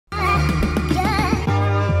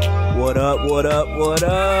up, what up, what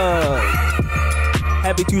up?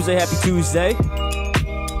 Happy Tuesday, happy Tuesday.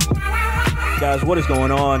 Guys, what is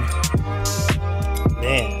going on?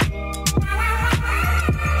 Man.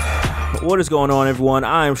 What is going on, everyone?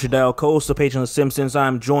 I am Shadell, co-host of Paging the Simpsons.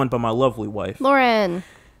 I'm joined by my lovely wife, Lauren.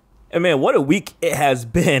 And man, what a week it has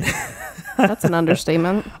been. That's an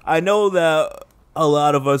understatement. I know that a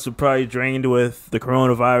lot of us are probably drained with the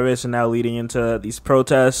coronavirus and now leading into these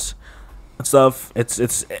protests and stuff.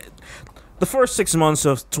 It's the first 6 months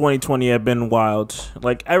of 2020 have been wild.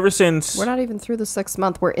 Like, ever since... We're not even through the 6th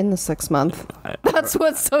month. We're in the 6th month. That's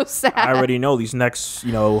what's so sad. I already know these next,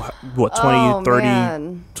 20,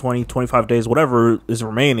 30, 20, 25 days, whatever is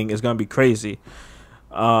remaining is going to be crazy.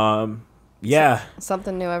 Yeah.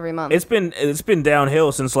 Something new every month. It's been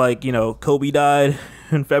downhill since, Kobe died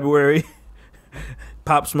in February.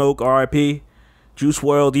 Pop Smoke, R.I.P. Juice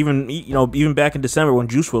WRLD, even back in December when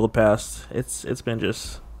Juice WRLD passed. It's been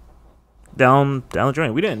just... down the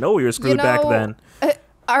drain. We didn't know we were screwed back then.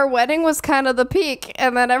 Our wedding was kind of the peak,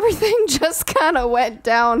 and then everything just kind of went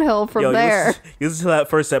downhill from there. This is that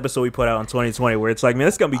first episode we put out in 2020 where it's like, man,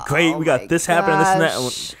 this is gonna be great. We got this happening, this and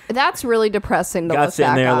that. That's really depressing to look back on. Got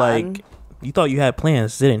sitting there like, you thought you had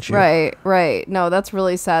plans, didn't you? Right. No, that's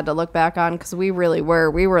really sad to look back on because we really were.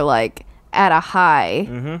 We were like at a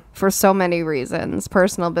high for so many reasons,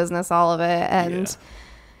 personal, business, all of it, and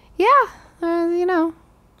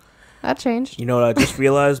that changed. You know what I just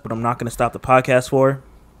realized, but I'm not going to stop the podcast for?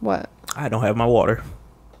 What? I don't have my water.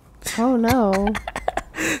 Oh, no.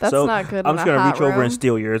 That's not good. I'm just going to reach over and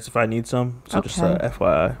steal yours if I need some. So just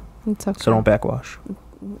FYI. It's okay. So don't backwash.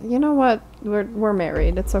 You know what? We're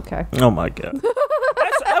married. It's okay. Oh, my God.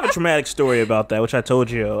 I have a traumatic story about that, which I told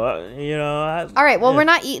you. All right. Well, we're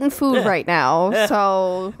not eating food right now,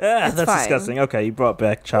 so that's fine. Disgusting. Okay, you brought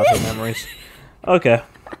back childhood memories. Okay.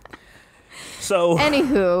 So,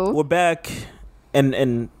 anywho, we're back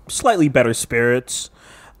in slightly better spirits.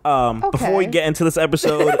 Before we get into this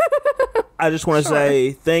episode, I just want to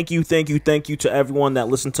say thank you to everyone that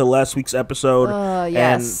listened to last week's episode.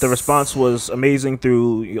 Yes. And the response was amazing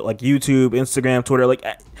through YouTube, Instagram, Twitter,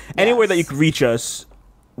 anywhere that you could reach us.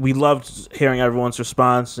 We loved hearing everyone's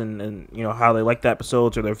response and how they liked the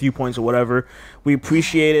episodes or their viewpoints or whatever. We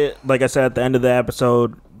appreciate it. Like I said at the end of the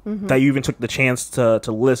episode, that you even took the chance to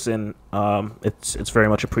listen. It's very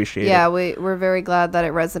much appreciated. Yeah, we're very glad that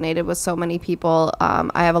it resonated with so many people.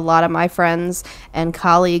 I have a lot of my friends and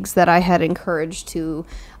colleagues that I had encouraged to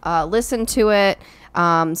listen to it,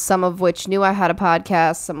 some of which knew I had a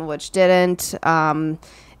podcast, some of which didn't.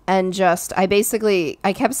 And just, I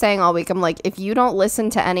kept saying all week, I'm like, if you don't listen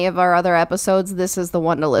to any of our other episodes, this is the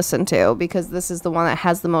one to listen to, because this is the one that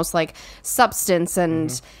has the most substance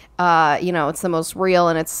and it's the most real,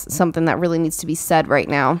 and it's something that really needs to be said right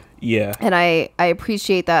now. Yeah. And I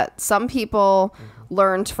appreciate that some people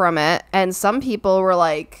learned from it, and some people were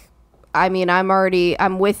like, I'm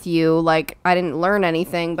with you. I didn't learn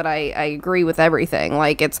anything, but I agree with everything.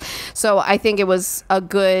 So I think it was a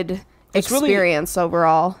good experience really,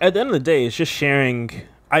 overall. At the end of the day, it's just sharing.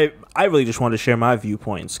 I really just wanted to share my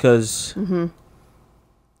viewpoints because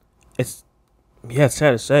it's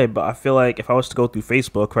sad to say, but I feel like if I was to go through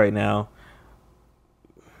Facebook right now,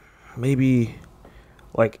 maybe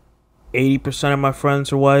 80% of my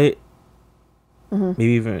friends are white.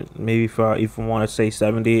 Maybe if I even want to say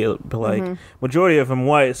 70, but majority of them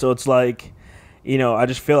white. So it's I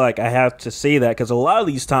just feel like I have to say that because a lot of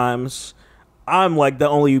these times I'm the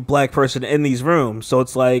only black person in these rooms. So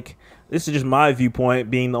it's this is just my viewpoint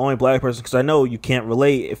being the only black person, because I know you can't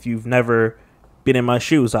relate if you've never been in my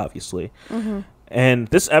shoes, obviously. And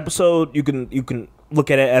this episode, you can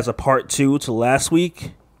look at it as a part 2 to last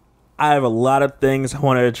week. I have a lot of things I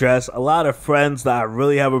want to address, a lot of friends that I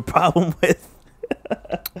really have a problem with.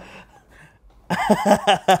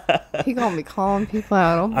 He gonna be calling people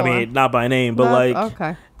out. I mean, not by name, but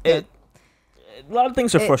okay. A lot of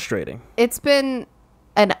things are frustrating. It's been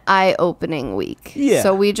an eye-opening week. Yeah.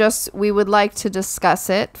 So we would like to discuss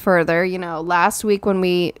it further. Last week when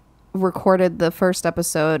we recorded the first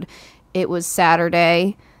episode, it was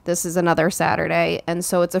Saturday. This is another Saturday. And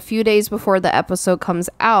so it's a few days before the episode comes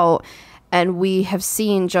out, and we have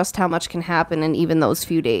seen just how much can happen in even those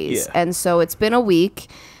few days. Yeah. And so it's been a week.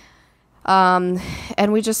 And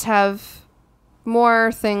we just have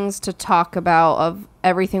more things to talk about of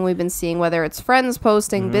everything we've been seeing, whether it's friends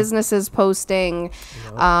posting, businesses posting,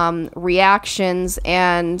 reactions,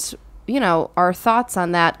 and our thoughts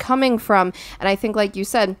on that coming from. And I think, like you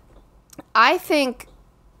said, I think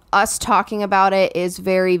us talking about it is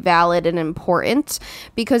very valid and important,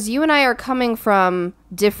 because you and I are coming from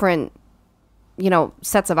different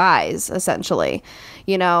sets of eyes, essentially,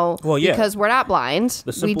 because we're not blind.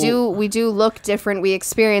 We do look different. We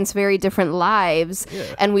experience very different lives,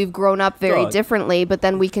 and we've grown up very differently, but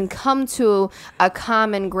then we can come to a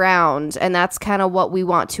common ground, and that's kind of what we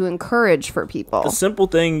want to encourage for people. The simple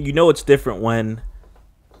thing, it's different when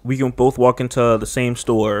we can both walk into the same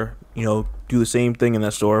store, do the same thing in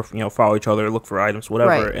that store, follow each other, look for items,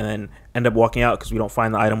 whatever, and then end up walking out because we don't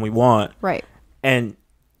find the item we want. Right. And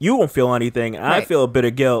you won't feel anything. And I feel a bit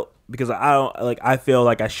of guilt because I feel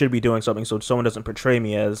like I should be doing something so someone doesn't portray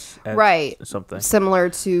me as something. Similar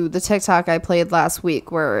to the TikTok I played last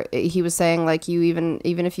week where he was saying like you even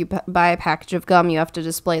if you buy a package of gum, you have to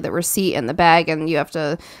display the receipt in the bag and you have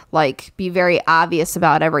to like be very obvious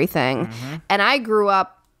about everything. Mm-hmm. And I grew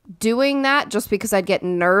up doing that just because I'd get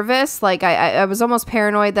nervous. Like I was almost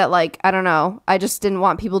paranoid that like, I don't know, I just didn't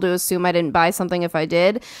want people to assume I didn't buy something if I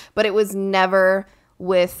did, but it was never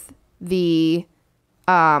with the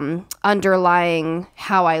underlying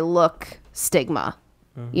how I look stigma.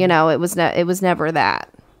 Mm-hmm. It was never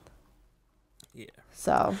that. Yeah.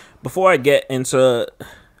 So before I get into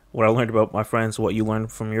what I learned about my friends, what you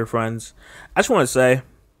learned from your friends, I just want to say,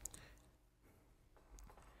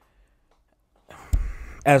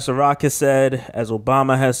 as The Rock has said, as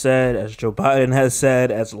Obama has said, as Joe Biden has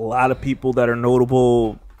said, as a lot of people that are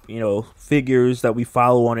notable, figures that we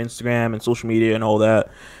follow on Instagram and social media and all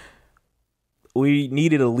that, we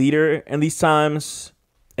needed a leader in these times.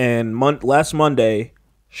 And last Monday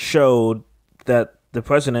showed that the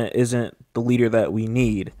president isn't the leader that we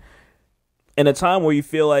need. In a time where you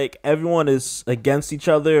feel like everyone is against each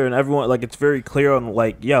other and everyone, like, it's very clear on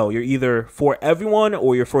like, you're either for everyone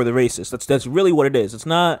or you're for the racists. That's really what it is. It's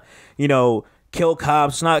not, kill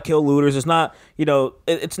cops, it's not kill looters, it's not,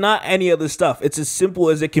 it's not any of this stuff. It's as simple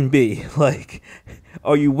as it can be. Like,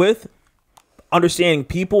 are you with understanding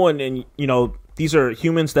people and these are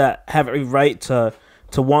humans that have a right to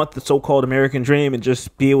want the so-called American dream and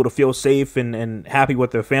just be able to feel safe and happy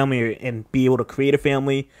with their family and be able to create a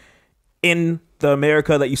family in the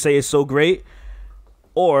America that you say is so great?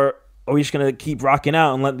 Or are we just going to keep rocking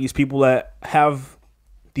out and let these people that have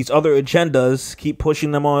these other agendas keep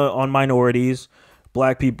pushing them on minorities,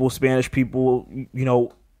 black people, Spanish people,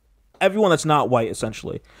 everyone that's not white,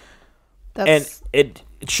 essentially? And it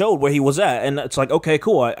showed where he was at. And it's like, okay,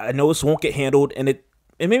 cool. I know this won't get handled. And it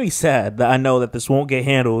made me sad that I know that this won't get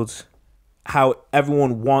handled how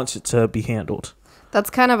everyone wants it to be handled.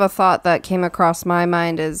 That's kind of a thought that came across my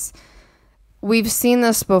mind is, we've seen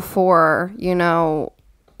this before,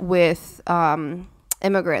 with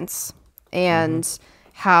immigrants and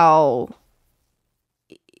how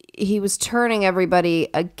he was turning everybody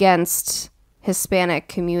against Hispanic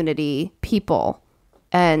community people.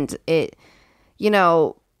 And it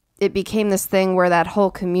became this thing where that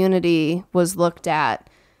whole community was looked at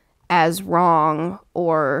as wrong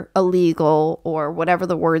or illegal or whatever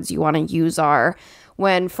the words you want to use are.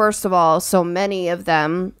 When, first of all, so many of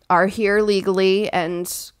them are here legally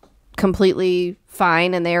and completely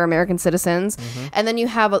fine and they are American citizens. Mm-hmm. And then you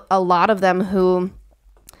have a lot of them who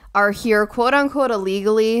are here, quote unquote,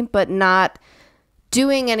 illegally, but not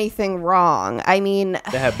doing anything wrong. I mean,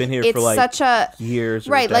 they have been here for like years,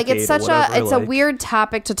 right? Like it's a weird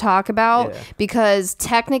topic to talk about because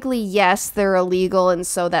technically, yes, they're illegal, and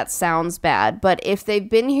so that sounds bad. But if they've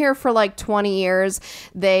been here for like 20 years,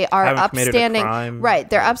 they are upstanding, right?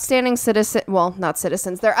 They're upstanding citizen. Well, not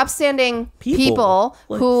citizens. They're upstanding people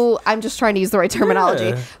who, I'm just trying to use the right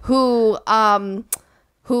terminology,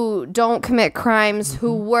 who don't commit crimes,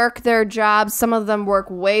 who work their jobs. Some of them work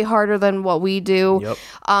way harder than what we do. Yep.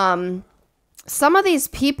 Some of these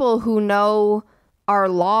people who know our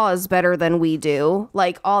laws better than we do,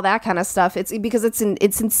 like all that kind of stuff. It's because it's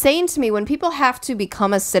insane to me when people have to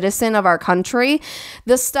become a citizen of our country.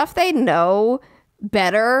 The stuff they know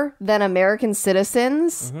better than American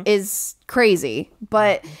citizens is crazy.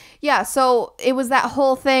 But yeah, so it was that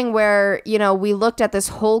whole thing where, we looked at this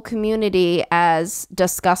whole community as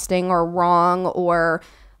disgusting or wrong or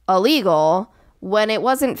illegal when it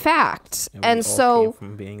wasn't fact. And so came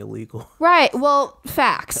from being illegal. Right. Well,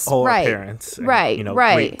 facts. All right. Our parents. And, right.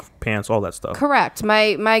 Right. Great parents, all that stuff. Correct.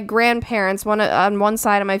 My grandparents, on one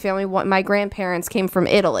side of my family, my grandparents came from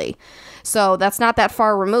Italy. So that's not that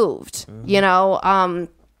far removed,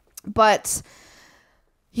 but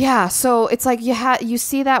yeah, so it's like you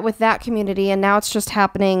see that with that community, and now it's just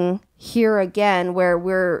happening here again, where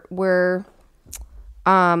we're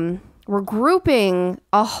grouping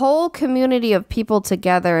a whole community of people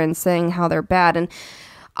together and saying how they're bad. And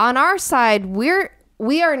on our side, we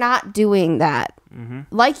are not doing that. Mm-hmm.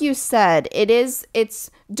 Like you said,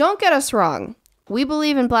 it's don't get us wrong. we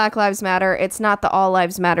believe in Black Lives Matter. It's not the All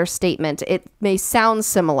Lives Matter statement. It may sound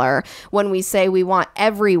similar when we say we want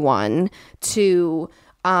everyone to,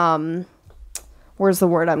 where's the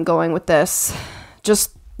word I'm going with this?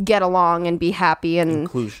 Just get along and be happy and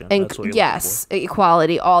inclusion. That's what you're yes,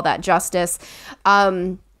 equality, all that, justice.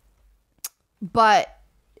 But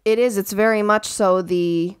it's very much so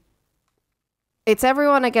it's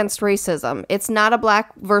everyone against racism. It's not a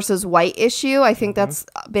black versus white issue. I think that's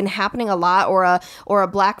been happening a lot, or a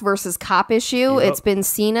black versus cop issue. Yep. It's been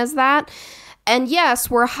seen as that. And yes,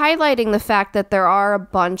 we're highlighting the fact that there are a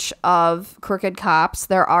bunch of crooked cops.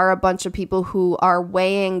 There are a bunch of people who are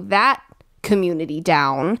weighing that community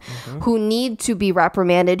down, who need to be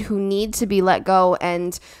reprimanded, who need to be let go,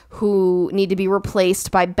 and who need to be replaced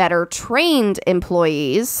by better trained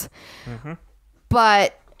employees.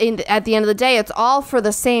 But at the end of the day, it's all for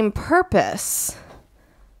the same purpose.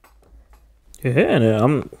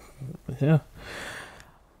 Yeah.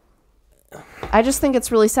 I just think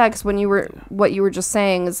it's really sad because what you were just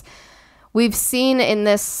saying is we've seen in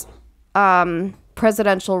this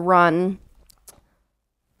presidential run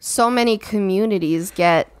so many communities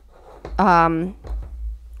get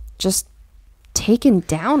just taken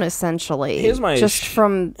down, essentially. Here's my just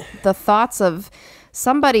from the thoughts of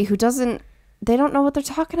somebody who they don't know what they're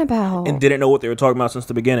talking about. And didn't know what they were talking about since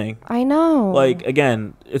the beginning. I know. Like,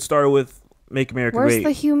 again, it started with Make America Great. Where's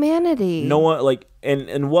the humanity? No one, like,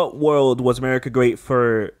 in what world was America great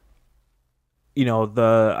for,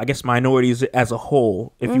 the, I guess, minorities as a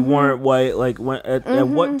whole? If you weren't white, like, at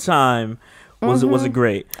what time was it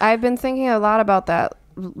great? I've been thinking a lot about that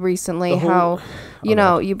recently, how,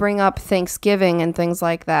 you bring up Thanksgiving and things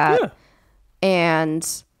like that. Yeah.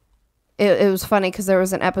 And it was funny because there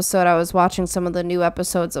was an episode, I was watching some of the new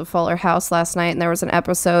episodes of Fuller House last night, and there was an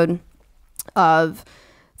episode of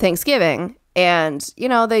Thanksgiving, and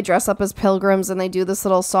they dress up as pilgrims and they do this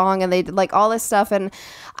little song and they did like all this stuff. And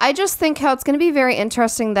I just think how it's going to be very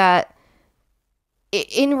interesting that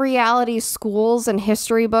in reality, schools and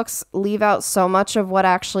history books leave out so much of what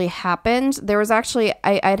actually happened. There was actually,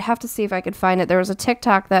 I'd have to see if I could find it. There was a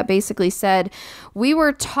TikTok that basically said we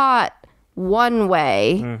were taught one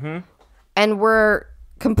way and we're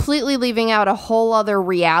completely leaving out a whole other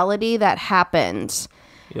reality that happened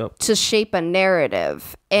to shape a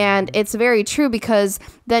narrative. And it's very true, because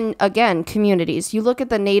then again, communities, you look at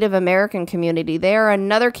the Native American community, they are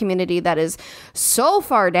another community that is so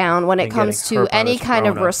far down when it comes to any kind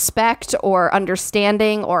of respect or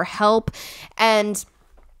understanding or help. And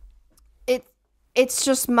it's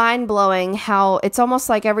just mind-blowing how it's almost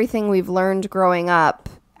like everything we've learned growing up,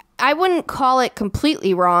 I wouldn't call it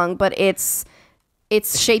completely wrong, but it's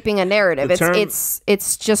shaping a narrative.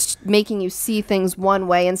 It's just making you see things one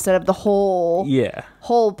way instead of the whole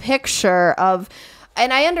picture of.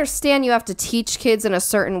 And I understand you have to teach kids in a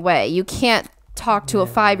certain way. You can't talk to a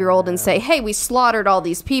 5-year-old and say, "Hey, we slaughtered all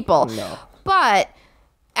these people." No. But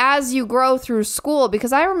as you grow through school,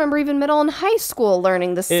 because I remember even middle and high school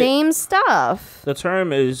learning the same stuff. The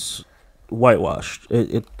term is whitewashed.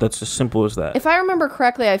 That's as simple as that. If I remember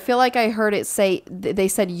correctly, I feel like I heard it say, they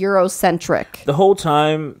said Eurocentric. The whole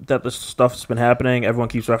time that this stuff's been happening, everyone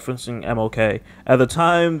keeps referencing MLK. At the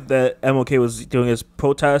time that MLK was doing his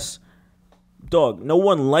protests, no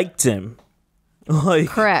one liked him. Like,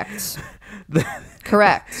 correct.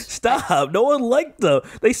 Correct. Stop. No one liked them.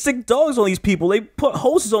 They sick dogs on these people. They put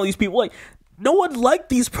hoses on these people. Like, no one liked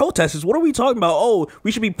these protesters. What are we talking about? Oh,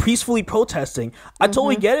 we should be peacefully protesting. I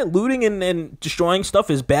totally get it. Looting and destroying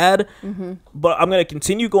stuff is bad. But I'm going to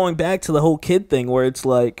continue going back to the whole kid thing, where it's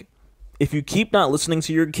like, if you keep not listening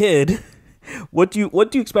to your kid, what do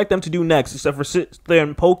you expect them to do next, except for sit there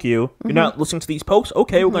and poke you? You're not listening to these pokes?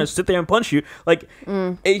 Okay, we're going to sit there and punch you. Like,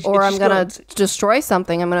 or I'm going to destroy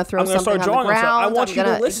something. I'm going to throw something on the ground. I want you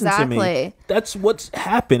to listen to me. That's what's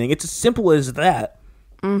happening. It's as simple as that.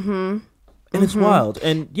 And it's wild.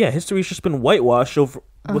 And yeah, history's just been whitewashed over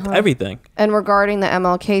with everything. And regarding the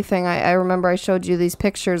MLK thing, I remember I showed you these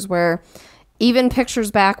pictures where, even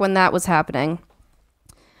pictures back when that was happening,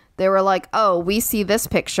 they were like, oh, we see this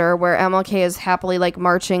picture where MLK is happily like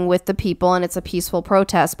marching with the people and it's a peaceful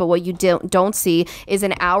protest. But what you don't see is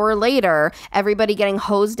an hour later, everybody getting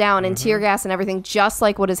hosed down and tear gas and everything, just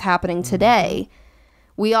like what is happening today.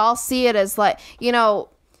 We all see it as like,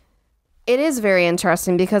 it is very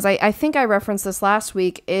interesting, because I think I referenced this last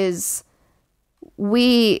week, is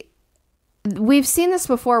we've seen this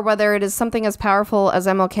before, whether it is something as powerful as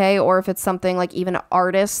MLK or if it's something like even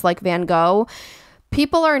artists like Van Gogh.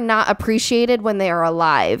 people are not appreciated when they are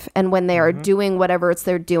alive and when they are doing whatever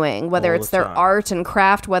they're doing, whether it's their art and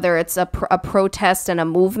craft, whether it's a protest and a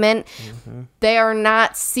movement. They are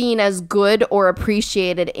not seen as good or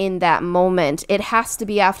appreciated in that moment. It has to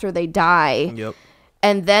be after they die. Yep.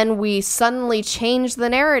 And then we suddenly change the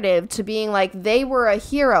narrative to being like, they were a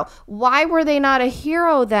hero. Why were they not a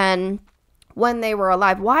hero then when they were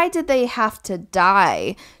alive? Why did they have to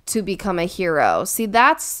die to become a hero? See,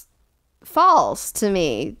 that's false to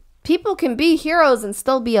me. People can be heroes and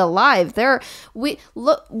still be alive.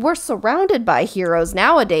 We're surrounded by heroes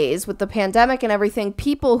nowadays with the pandemic and everything.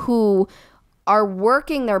 People who are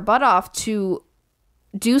working their butt off to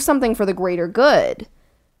do something for the greater good.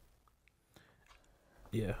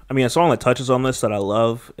 Yeah, I mean, a song that touches on this that I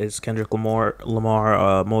love is Kendrick Lamar,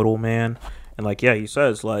 "Modal Man," and like, yeah, he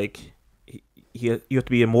says like, you have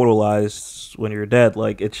to be immortalized when you're dead.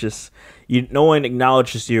 Like, it's just no one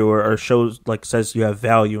acknowledges you or shows like says you have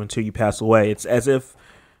value until you pass away. It's as if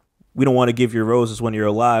we don't want to give you roses when you're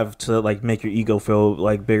alive to like make your ego feel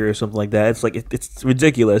like bigger or something like that. It's like it's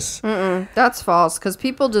ridiculous. That's false, because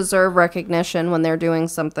people deserve recognition when they're doing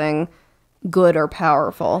something good or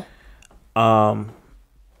powerful.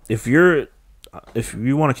 If you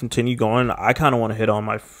want to continue going, I kind of want to hit on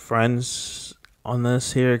my friends on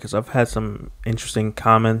this here because I've had some interesting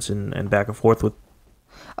comments and back and forth with.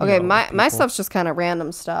 Okay, my stuff's just kind of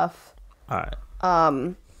random stuff. All right.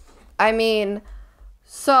 I mean,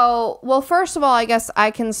 well, first of all, I guess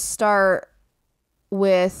I can start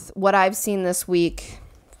with what I've seen this week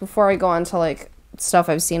before I go on to like stuff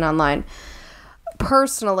I've seen online.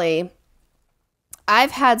 Personally,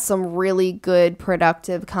 I've had some really good,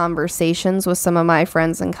 productive conversations with some of my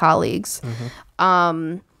friends and colleagues.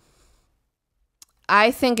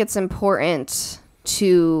 I think it's important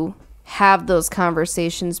to have those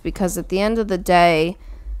conversations because at the end of the day,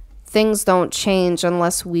 things don't change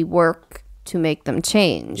unless we work to make them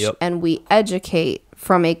change. And we educate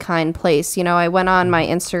from a kind place. You know, I went on my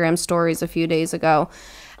Instagram stories a few days ago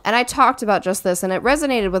and I talked about just this, and it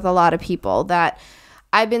resonated with a lot of people that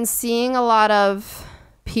I've been seeing a lot of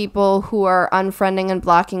people who are unfriending and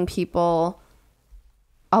blocking people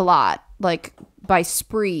a lot, like by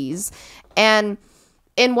sprees. And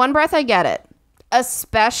in one breath, I get it,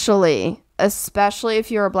 especially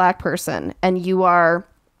if you're a black person and you are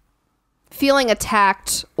feeling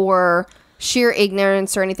attacked or sheer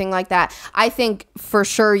ignorance or anything like that. I think for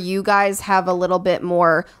sure you guys have a little bit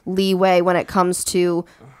more leeway when it comes to,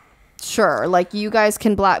 sure, like you guys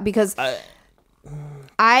can block, because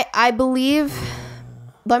I believe,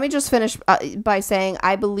 let me just finish by saying,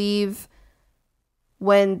 I believe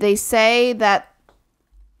when they say that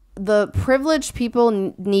the privileged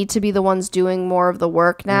people need to be the ones doing more of the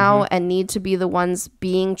work now and need to be the ones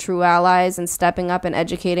being true allies and stepping up and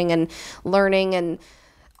educating and learning and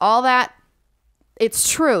all that,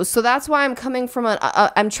 it's true. So that's why I'm coming from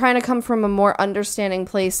I'm trying to come from a more understanding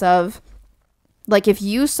place of, like, if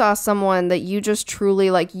you saw someone that you just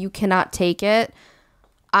truly, like, you cannot take it,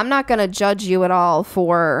 I'm not going to judge you at all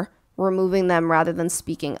for removing them rather than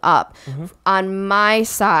speaking up. On my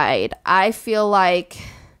side, I feel like,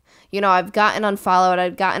 you know, I've gotten unfollowed,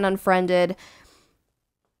 I've gotten unfriended,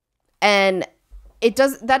 and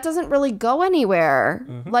that doesn't really go anywhere.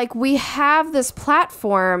 Like, we have this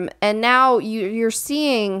platform, and now you're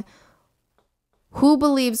seeing who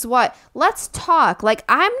believes what. Let's talk. Like,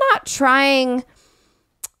 I'm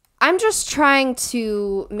just trying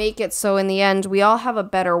to make it so in the end we all have a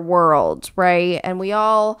better world, right? And we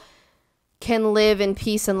all can live in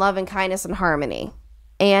peace and love and kindness and harmony.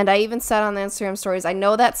 And I even said on the Instagram stories, I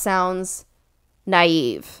know that sounds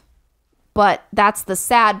naive, but that's the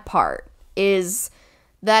sad part, is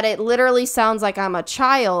that it literally sounds like I'm a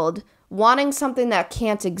child wanting something that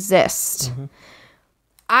can't exist.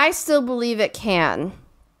 I still believe it can,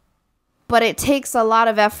 but it takes a lot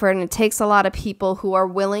of effort and it takes a lot of people who are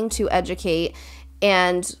willing to educate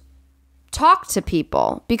and talk to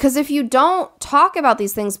people. Because if you don't talk about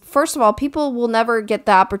these things, first of all, people will never get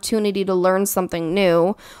the opportunity to learn something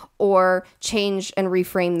new or change and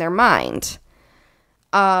reframe their mind.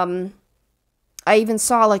 I even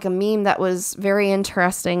saw like a meme that was very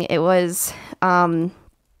interesting. It was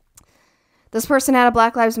this person had a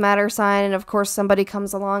Black Lives Matter sign, and of course somebody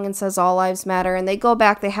comes along and says all lives matter, and they go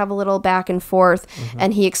back, they have a little back and forth,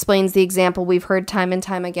 and he explains the example we've heard time and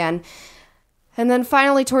time again. And then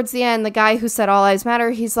finally towards the end, the guy who said all lives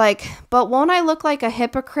matter, he's like, but won't I look like a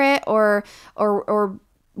hypocrite or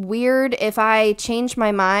weird if I change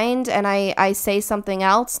my mind and I say something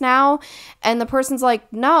else now? And the person's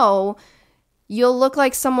like, no, you'll look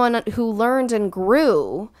like someone who learned and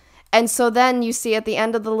grew. And so then you see at the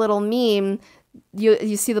end of the little meme,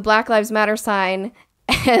 you see the Black Lives Matter sign,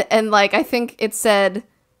 and like I think it said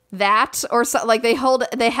that, or so, like they held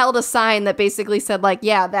a sign that basically said like,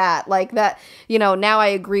 yeah, that, like that, you know, now I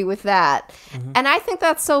agree with that. And I think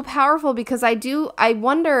that's so powerful, because I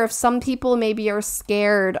wonder if some people maybe are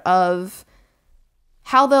scared of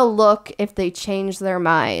how they'll look if they change their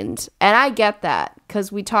mind. And I get that,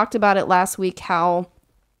 because we talked about it last week, how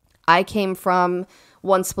I came from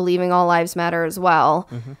once believing all lives matter as well.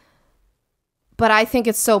 But I think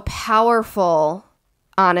it's so powerful,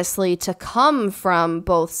 honestly, to come from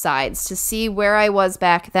both sides, to see where I was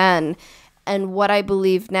back then and what I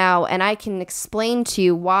believe now. And I can explain to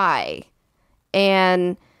you why.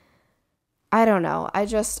 And I don't know. I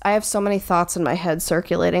have so many thoughts in my head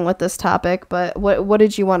circulating with this topic. But what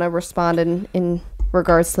did you want to respond in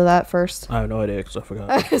regards to that first? I have no idea, because I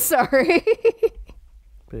forgot. Sorry.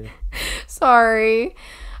 Yeah. Sorry.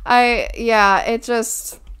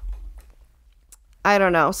 I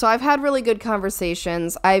don't know. So I've had really good I've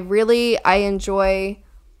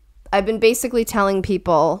been basically telling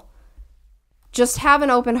people, just have an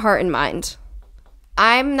open heart and mind.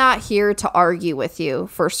 I'm not here to argue with you,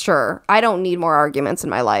 for sure. I don't need more arguments in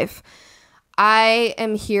my life. I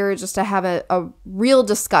am here just to have a real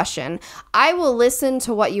discussion. I will listen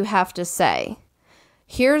to what you have to say.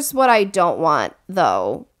 Here's what I don't want,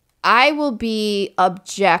 though. I will be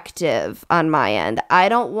objective on my end. I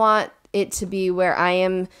don't want it to be where I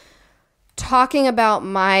am talking about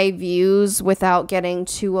my views without getting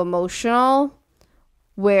too emotional,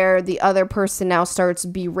 where the other person now starts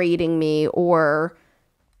berating me or,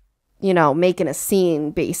 you know, making a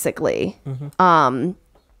scene, basically.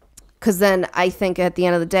 Because then I think at the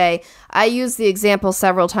end of the day, I use the example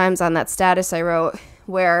several times on that status I wrote,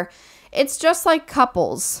 where it's just like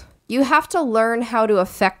couples. You have to learn how to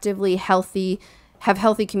effectively have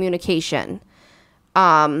healthy communication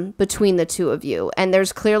between the two of you. And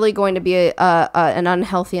there's clearly going to be an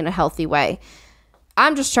unhealthy and a healthy way.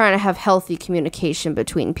 I'm just trying to have healthy communication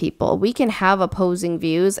between people. We can have opposing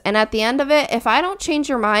views. And at the end of it, if I don't change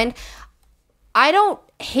your mind, I don't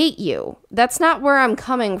hate you. That's not where I'm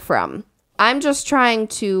coming from. I'm just trying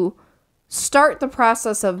to start the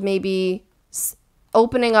process of maybe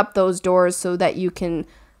opening up those doors so that you can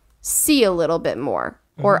see a little bit more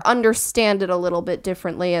or understand it a little bit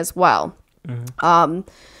differently as well.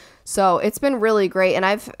 So it's been really great. And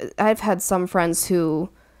I've had some friends who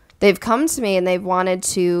they've come to me and they've wanted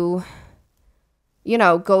to, you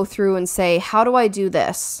know, go through and say, how do I do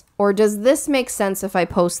this? Or does this make sense if I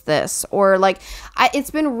post this? Or like,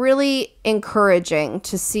 it's been really encouraging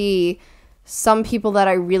to see some people that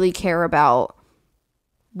I really care about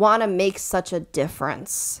want to make such a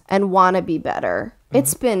difference and want to be better.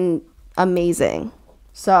 It's been amazing.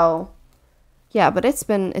 So yeah, but it's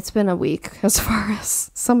been a week as far as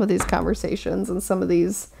some of these conversations and some of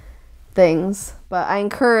these things. But I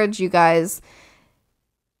encourage you guys,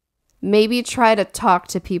 maybe try to talk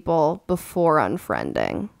to people before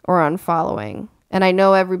unfriending or unfollowing. And I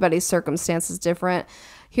know everybody's circumstance is different.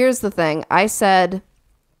 Here's the thing. I said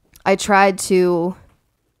I tried to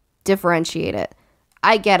differentiate it.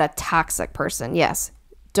 I get a toxic person. Yes.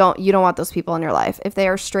 You don't want those people in your life. If they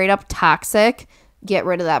are straight up toxic, get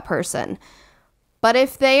rid of that person. But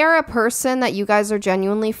if they are a person that you guys are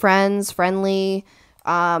genuinely friendly,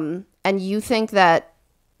 and you think that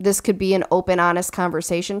this could be an open, honest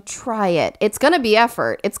conversation, try it. It's going to be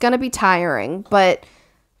effort. It's going to be tiring, but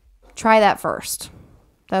try that first.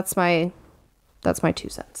 That's my 2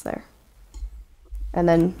 cents there. And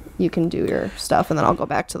then you can do your stuff, and then I'll go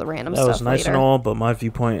back to the random stuff later. That was nice and all, but my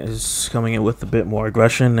viewpoint is coming in with a bit more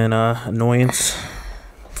aggression and annoyance.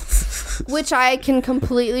 Which I can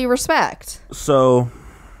completely respect. So,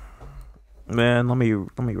 man, let me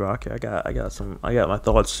rock it. I got my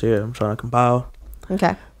thoughts here. I'm trying to compile.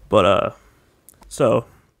 Okay. But so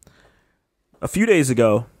a few days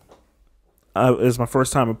ago, it was my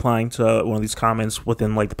first time replying to one of these comments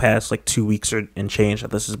within like the past like 2 weeks and change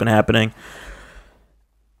that this has been happening.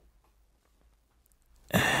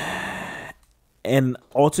 And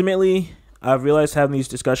ultimately, I've realized having these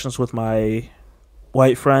discussions with my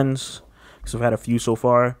white friends, because I've had a few so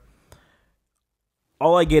far,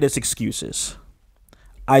 all I get is excuses.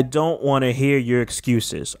 I don't want to hear your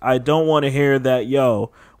excuses. I don't want to hear that,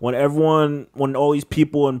 when all these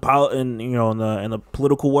people in the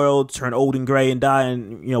political world turn old and gray and die,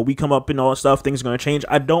 and we come up and all that stuff, things are going to change.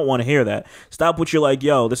 I don't want to hear that. Stop what you're like,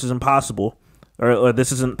 this is impossible, or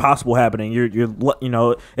this isn't possible happening. You're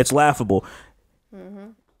it's laughable. Mm-hmm.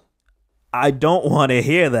 I don't want to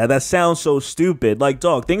hear that. That sounds so stupid. Like,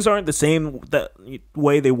 dog, things aren't the same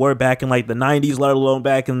way they were back in like the 90s, let alone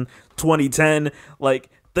back in 2010. Like,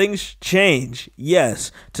 things change.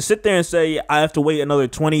 Yes. To sit there and say I have to wait another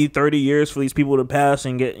 20, 30 years for these people to pass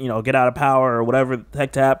and get out of power or whatever the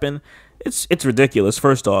heck to happen, it's ridiculous,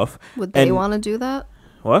 first off. Would they want to do that?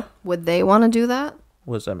 What? Would they want to do that?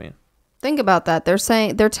 What does that mean? Think about that.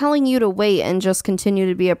 They're telling you to wait and just continue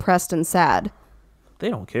to be oppressed and sad. They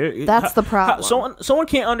don't care. That's the problem. Someone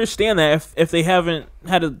can't understand that if they haven't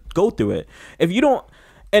had to go through it. If you don't,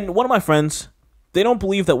 and one of my friends, they don't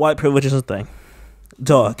believe that white privilege is a thing.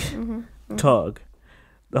 Dog. My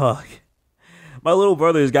little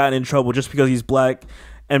brother has gotten in trouble just because he's black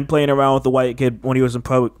and playing around with the white kid when he was in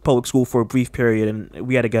public school for a brief period, and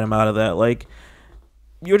we had to get him out of that. Like,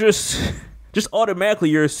 you're just automatically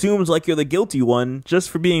you're assumed like you're the guilty one just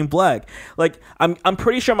for being black. Like, I'm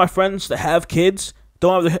pretty sure my friends that have kids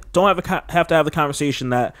don't have to have the conversation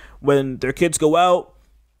that when their kids go out,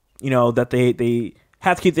 that they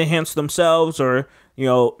have to keep their hands to themselves, or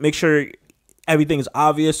make sure everything's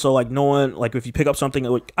obvious. So like no one, like if you pick up something,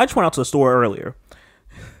 like I just went out to the store earlier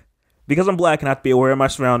because I'm black and I have to be aware of my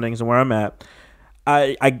surroundings and where I'm at.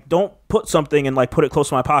 I don't put something and like put it close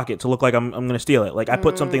to my pocket to look like I'm gonna steal it. Like I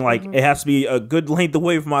put something like it has to be a good length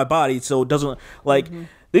away from my body so it doesn't like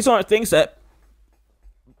these aren't things that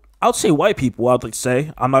I'll say white people. I'd like to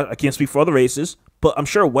say I can't speak for other races, but I'm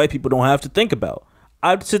sure white people don't have to think about.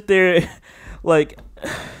 I'd sit there like,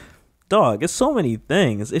 dog. It's so many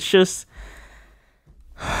things. It's just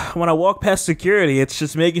when I walk past security, it's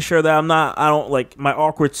just making sure that I don't like my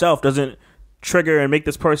awkward self doesn't trigger and make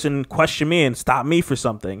this person question me and stop me for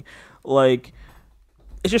something. Like,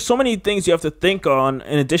 it's just so many things you have to think on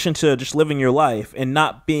in addition to just living your life and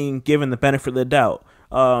not being given the benefit of the doubt.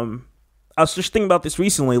 I was just thinking about this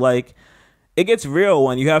recently. Like, it gets real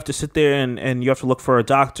when you have to sit there and you have to look for a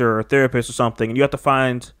doctor or a therapist or something, and you have to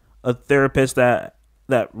find a therapist or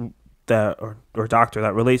doctor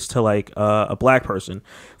that relates to like a black person.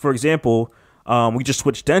 For example, we just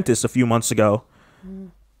switched dentists a few months ago,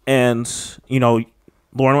 and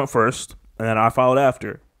Lauren went first, and then I followed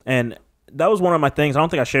after, and that was one of my things. I don't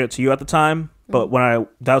think I shared it to you at the time, but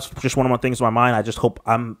that was just one of my things in my mind. I just hope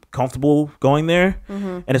I'm comfortable going there,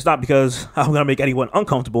 and it's not because I'm gonna make anyone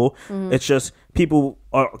uncomfortable. It's just people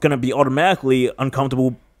are gonna be automatically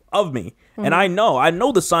uncomfortable of me, and I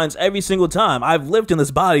know the signs every single time. I've lived in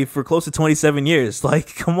this body for close to 27 years.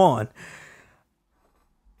 Like, come on.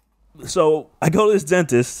 So I go to this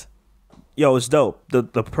dentist. Yo, it's dope.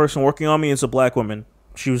 The person working on me is a black woman.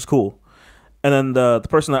 She was cool. And then the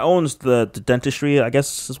person that owns the dentistry, I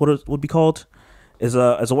guess is what it would be called, is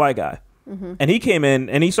a white guy. And he came in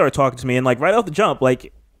and he started talking to me, and like right off the jump,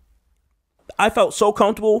 like I felt so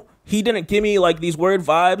comfortable. He didn't give me like these weird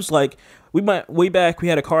vibes. Like, we went way back. We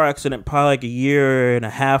had a car accident probably like a year and a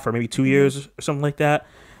half or maybe 2 years or something like that.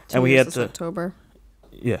 And we had to October.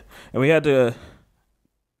 Yeah, and we had to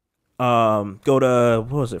go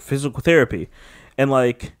to physical therapy, and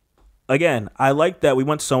like again, I like that we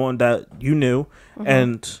went to someone that you knew,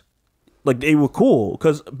 and like they were cool,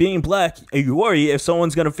 because being black, you worry if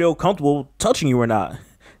someone's gonna feel comfortable touching you or not.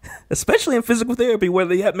 Especially in physical therapy, where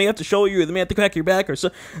they may have to show you, or they may have to crack your back, or so.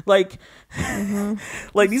 Like,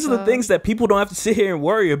 like these are the things that people don't have to sit here and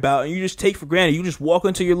worry about, and you just take for granted. You just walk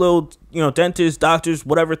into your little, dentist, doctors,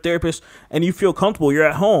 whatever, therapist, and you feel comfortable. You're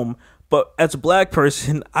at home. But as a black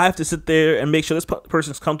person, I have to sit there and make sure this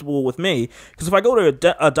person's comfortable with me. Because if I go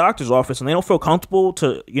to a doctor's office and they don't feel comfortable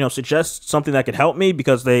to, suggest something that could help me,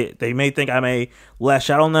 because they may think I may lash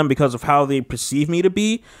out on them because of how they perceive me to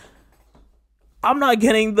be, I'm not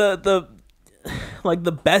getting the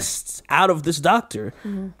best out of this doctor.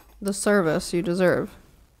 The service you deserve.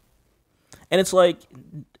 And it's like,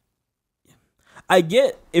 I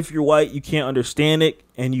get if you're white, you can't understand it,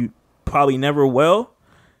 and you probably never will.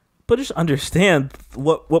 But just understand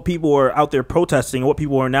what people are out there protesting, and what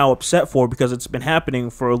people are now upset for, because it's been happening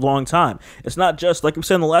for a long time. It's not just, like we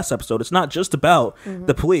said in the last episode, it's not just about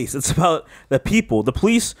the police. It's about the people. The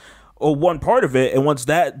police are one part of it, and once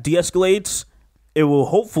that de-escalates, it will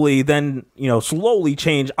hopefully then, slowly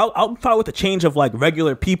change. I'm fine with the change of like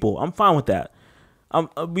regular people. I'm fine with that.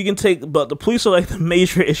 We can take, but the police are like the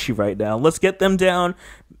major issue right now. Let's get them down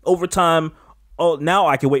over time. Oh, now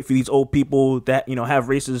I can wait for these old people that have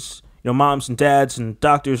racist moms and dads and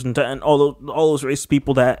doctors and all those racist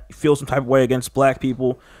people that feel some type of way against black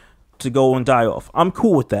people to go and die off. I'm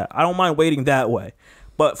cool with that. I don't mind waiting that way.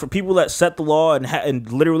 But for people that set the law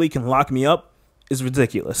and literally can lock me up is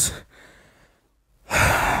ridiculous.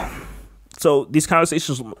 So these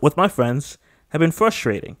conversations with my friends have been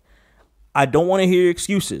frustrating. I don't want to hear your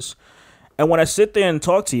excuses. And when I sit there and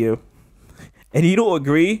talk to you and you don't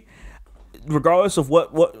agree, regardless of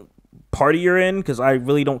what party you're in, because I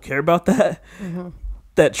really don't care about that,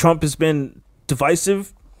 that Trump has been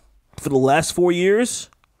divisive for the last 4 years.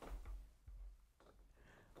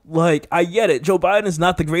 Like, I get it. Joe Biden is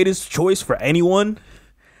not the greatest choice for anyone.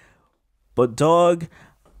 But, dog,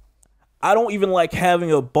 I don't even like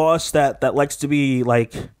having a boss that likes to be,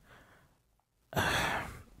 like...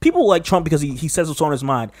 People like Trump because he says what's on his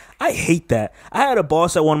mind. I hate that. I had a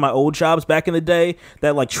boss at one of my old jobs back in the day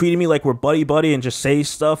that, like, treated me like we're buddy-buddy and just say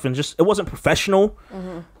stuff and just... It wasn't professional.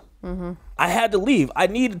 I had to leave. I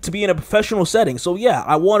needed to be in a professional setting. So, yeah,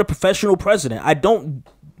 I want a professional president. I don't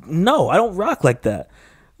rock like that.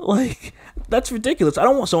 Like, that's ridiculous. I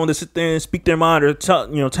don't want someone to sit there and speak their mind or tell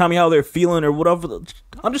me how they're feeling or whatever.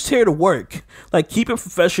 I'm just here to work. Like, keep it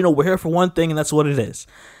professional. We're here for one thing, and that's what it is.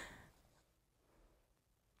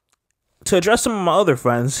 To address some of my other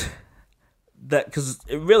friends, because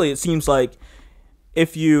it seems like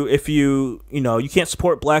if you you can't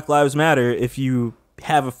support Black Lives Matter if you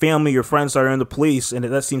have a family or friends that are in the police, and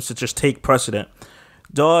that seems to just take precedent.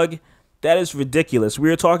 Dog, that is ridiculous.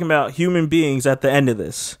 We are talking about human beings at the end of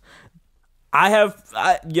this. I have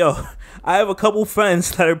a couple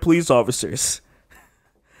friends that are police officers.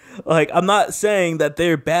 Like, I'm not saying that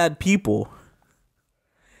they're bad people.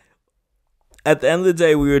 At the end of the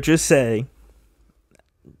day, we were just saying,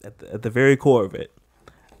 at the very core of it,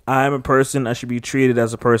 I'm a person. I should be treated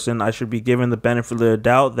as a person. I should be given the benefit of the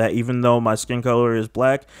doubt that even though my skin color is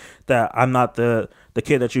black, that I'm not the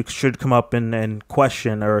kid that you should come up and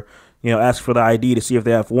question or, ask for the ID to see if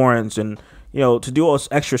they have warrants and, to do all this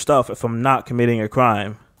extra stuff if I'm not committing a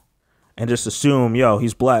crime and just assume,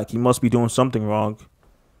 he's black. He must be doing something wrong.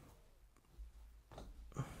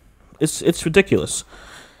 It's ridiculous.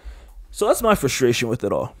 So that's my frustration with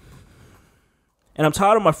it all. And I'm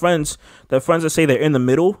tired of my friends that say they're in the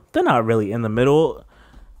middle. They're not really in the middle.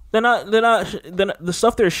 They're not the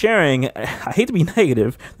stuff they're sharing. I hate to be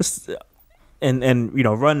negative and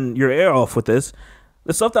run your ear off with this.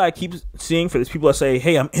 The stuff that I keep seeing for these people that say,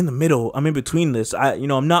 hey, I'm in the middle. I'm in between this.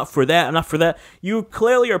 I'm not for that. I'm not for that. You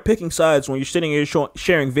clearly are picking sides when you're sitting here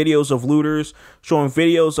sharing videos of looters, showing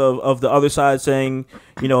videos of the other side saying,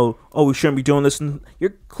 oh, we shouldn't be doing this. And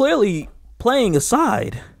you're clearly playing a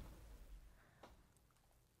side.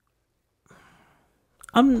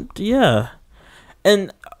 Yeah.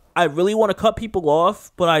 And I really want to cut people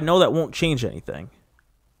off, but I know that won't change anything.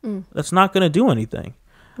 That's not going to do anything.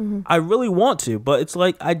 I really want to, but it's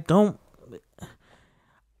like I'm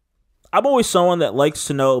always someone that likes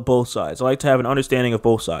to know both sides. I like to have an understanding of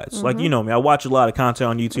both sides. Like, me, I watch a lot of content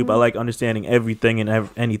on YouTube. I like understanding everything and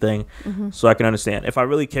anything so I can understand. If I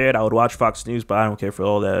really cared, I would watch Fox News, but I don't care for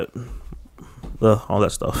all that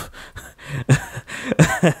stuff.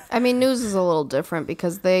 I mean, news is a little different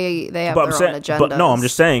because they have their own agendas. But no, I'm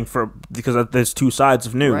just saying because there's two sides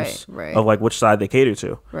of news, right. of like which side they cater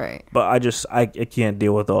to. Right. But I can't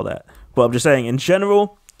deal with all that. But I'm just saying, in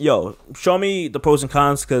general, show me the pros and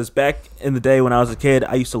cons, because back in the day when I was a kid,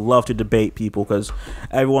 I used to love to debate people because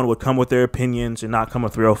everyone would come with their opinions and not come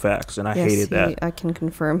with real facts, and I hated that. I can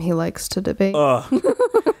confirm he likes to debate.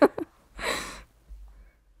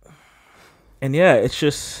 And yeah, it's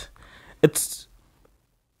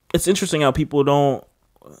interesting how people don't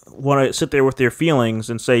want to sit there with their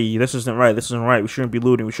feelings and say, this isn't right, we shouldn't be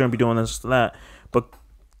looting, we shouldn't be doing this and that, but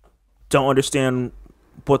don't understand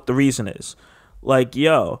what the reason is. Like,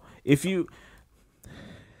 I'm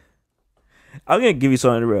gonna give you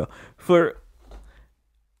something real.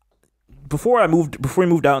 Before we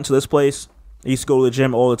moved out into this place, I used to go to the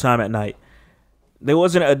gym all the time at night. There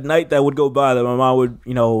wasn't a night that would go by that my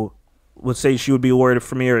mom would say she would be worried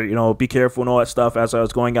for me or, be careful and all that stuff as I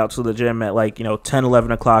was going out to the gym at 10,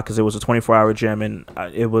 11 o'clock, because it was a 24-hour gym and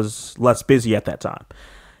it was less busy at that time.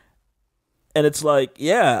 And it's like,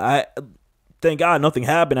 I thank God nothing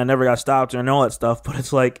happened. I never got stopped and all that stuff. But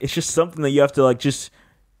it's like, it's just something that you have to just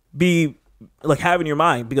be have in your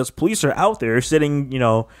mind, because police are out there sitting,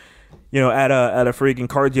 at a freaking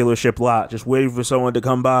car dealership lot, just waiting for someone to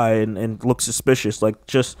come by and look suspicious,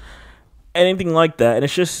 just anything like that. And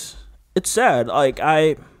it's sad.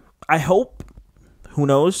 I hope, who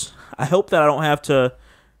knows? I hope that I don't have to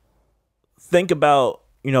think about,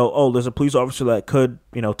 there's a police officer that could,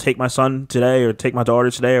 take my son today or take my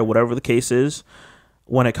daughter today or whatever the case is,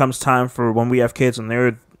 when it comes time for when we have kids and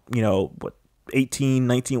they're, 18,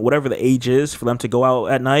 19, whatever the age is for them to go out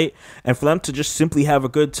at night, and for them to just simply have a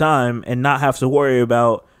good time and not have to worry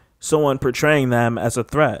about someone portraying them as a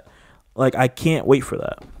threat. I can't wait for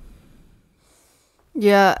that.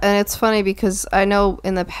 Yeah, and it's funny because I know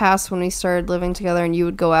in the past when we started living together and you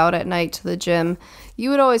would go out at night to the gym, you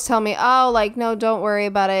would always tell me, oh, like, no, don't worry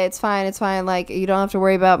about it. It's fine. It's fine. Like, you don't have to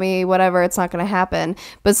worry about me, whatever. It's not going to happen.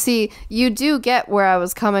 But see, you do get where I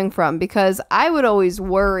was coming from because I would always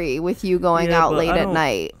worry with you going out late at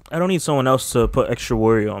night. I don't need someone else to put extra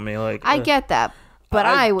worry on me. Like, I get that. But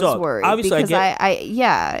I was worried obviously because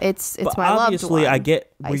it's my loved one. Obviously, I get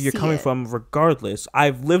where you're coming from regardless.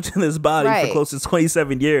 I've lived in this body for close to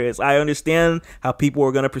 27 years. I understand how people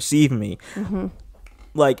are going to perceive me. Mm-hmm.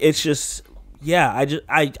 Like, it's just, I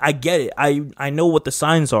get it. I know what the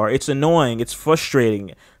signs are. It's annoying. It's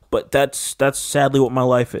frustrating. But that's sadly what my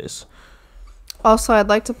life is. Also, I'd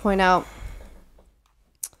like to point out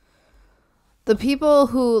the people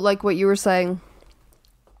who, like what you were saying,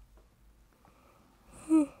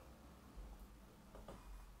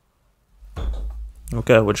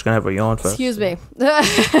 okay, we're just gonna have a yawn first. Excuse me.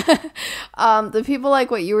 The people like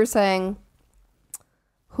what you were saying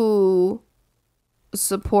who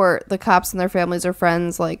support the cops and their families or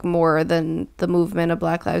friends like more than the movement of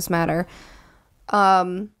Black Lives Matter.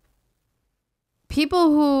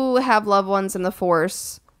 People who have loved ones in the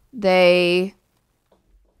force, they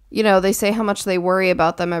say how much they worry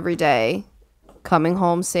about them every day, coming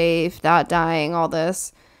home safe, not dying, all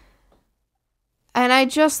this. And I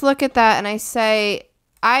just look at that and I say,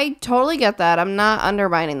 I totally get that. I'm not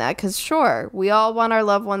undermining that because, sure, we all want our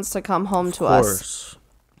loved ones to come home to us.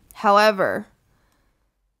 However,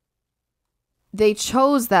 they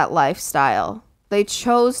chose that lifestyle. They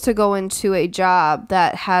chose to go into a job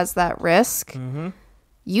that has that risk. Mm-hmm.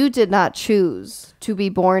 You did not choose to be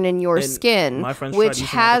born in your skin, which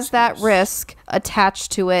has that risk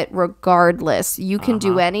attached to it regardless. You can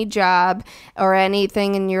do any job or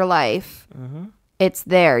anything in your life. Mm-hmm. It's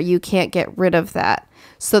there. You can't get rid of that.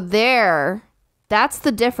 So that's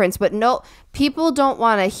the difference. But no, people don't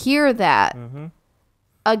want to hear that. Mm-hmm.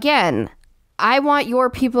 Again, I want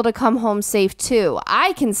your people to come home safe too.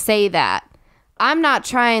 I can say that. I'm not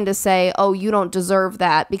trying to say, oh, you don't deserve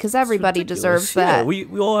that, because everybody deserves that. Yeah, we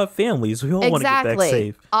all have families. We all want to get back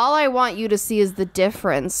safe. All I want you to see is the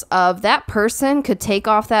difference of that person could take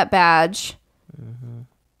off that badge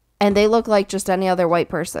and they look like just any other white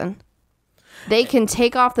person. They can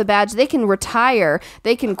take off the badge. They can retire.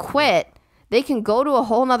 They can quit. They can go to a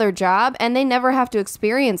whole nother job and they never have to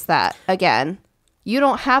experience that again. You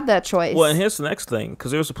don't have that choice. Well, and here's the next thing,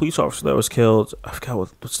 because there was a police officer that was killed. I forgot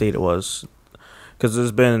what state it was. Because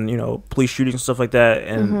there's been, police shootings and stuff like that,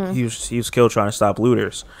 and he was killed trying to stop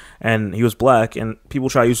looters, and he was black, and people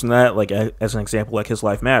try using that like as an example, like his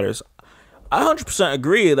life matters. I 100%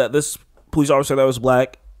 agree that this police officer that was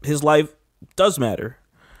black, his life does matter.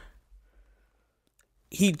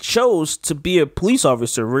 He chose to be a police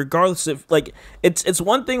officer, regardless of, like, it's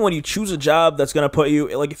one thing when you choose a job that's gonna put you,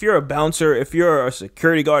 like, if you're a bouncer, if you're a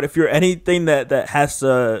security guard, if you're anything that has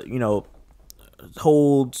to,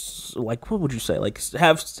 holds, like, what would you say, like,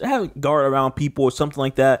 have guard around people or something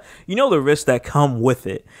like that, the risks that come with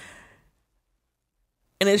it.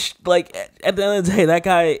 And it's like, at the end of the day, that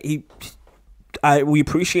guy, we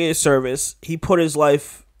appreciate his service. He put his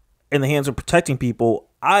life in the hands of protecting people.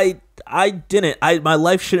 I didn't. My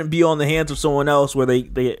life shouldn't be on the hands of someone else where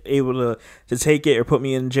they able to take it or put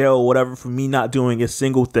me in jail or whatever for me not doing a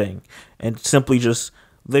single thing and simply just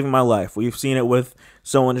living my life. We've seen it with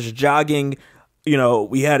someone just jogging.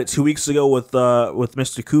 We had it 2 weeks ago with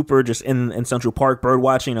Mr. Cooper just in Central Park bird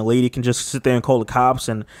watching. A lady can just sit there and call the cops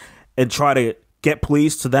and try to get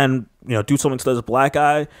police to then do something to this black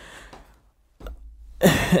guy.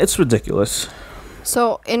 It's ridiculous.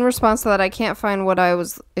 So in response to that, I can't find what I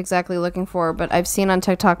was exactly looking for, but I've seen on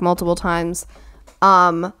TikTok multiple times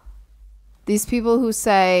these people who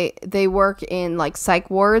say they work in like psych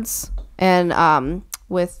wards and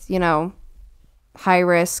with high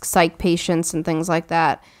risk psych patients and things like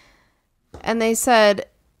that. And they said,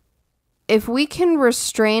 if we can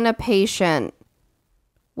restrain a patient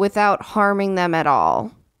without harming them at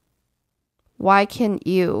all, why can't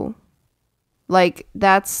you? Like,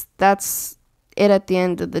 that's it at the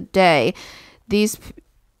end of the day.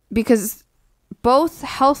 Because both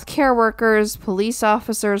healthcare workers, police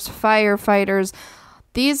officers, firefighters,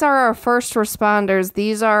 these are our first responders.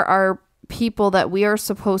 These are our people that we are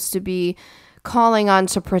supposed to be calling on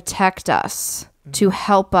to protect us, to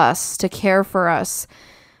help us, to care for us.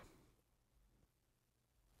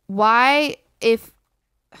 Why, if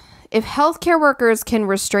healthcare workers can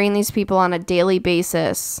restrain these people on a daily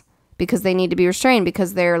basis because they need to be restrained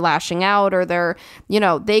because they're lashing out or they're,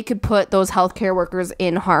 they could put those healthcare workers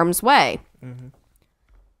in harm's way. Mm-hmm.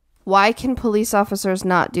 why can police officers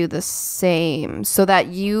not do the same so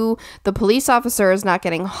that the police officer is not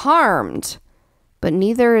getting harmed, but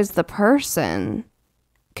neither is the person?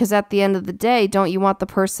 Because at the end of the day, don't you want the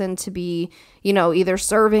person to be, either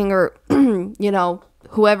serving or,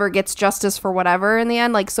 whoever gets justice for whatever in the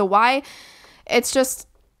end? Like, so why? It's just,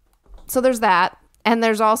 so there's that. And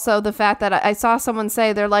there's also the fact that I saw someone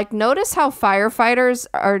say, they're like, notice how firefighters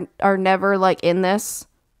are never like in this.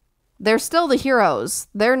 They're still the heroes.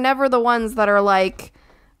 They're never the ones that are like,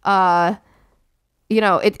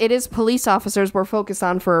 it is police officers we're focused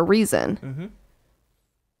on for a reason. Mm-hmm.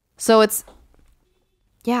 So it's,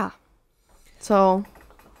 yeah. So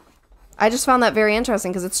I just found that very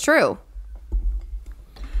interesting because it's true.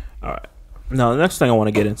 All right. Now, the next thing I want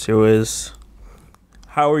to get into is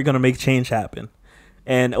how are we going to make change happen?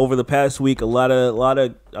 And over the past week, a lot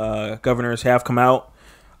of governors have come out.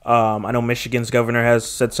 I know Michigan's governor has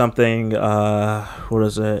said something. What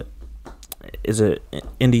is it? Is it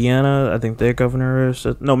Indiana? I think their governor is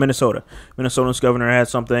Minnesota. Minnesota's governor had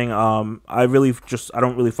something. I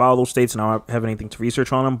don't really follow those states, and I don't have anything to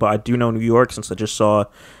research on them. But I do know New York, since I just saw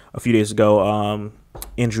a few days ago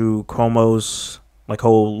Andrew Cuomo's a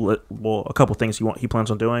couple things he plans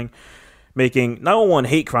on doing, making not only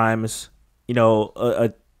hate crimes,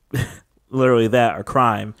 literally that a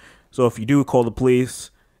crime. So if you do call the police,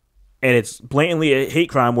 and it's blatantly a hate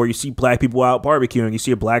crime where you see black people out barbecuing, you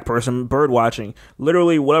see a black person bird watching,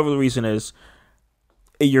 literally whatever the reason is,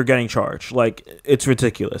 you're getting charged. Like, it's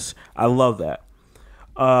ridiculous. I love that.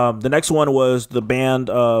 The next one was the ban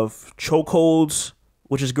of chokeholds,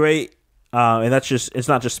 which is great. And it's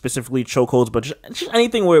not just specifically chokeholds, but just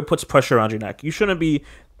anything where it puts pressure around your neck. You shouldn't be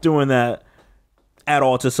doing that at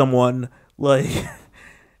all to someone. Like,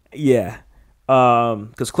 yeah.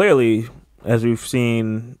 Because clearly, as we've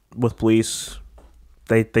seen with police,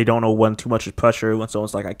 they don't know when too much is pressure, when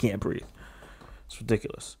someone's like, I can't breathe. It's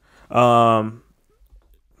ridiculous. I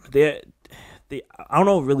don't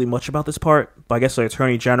know really much about this part, but I guess the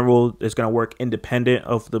attorney general is going to work independent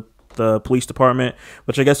of the police department,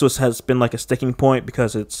 which I guess has been like a sticking point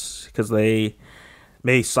because they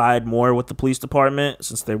may side more with the police department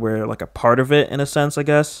since they were like a part of it in a sense, I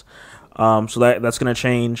guess. So that's going to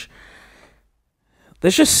change.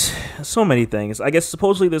 There's just so many things. I guess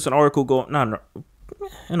supposedly there's an article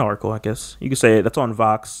an article, I guess you could say it, that's on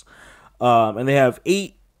Vox. And they have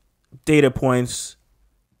 8 data points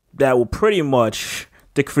that will pretty much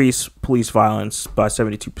decrease police violence by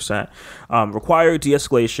 72%. Require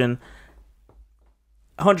de-escalation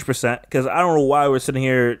 100%, because I don't know why we're sitting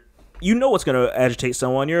here. You know what's going to agitate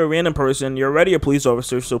someone. You're a random person. You're already a police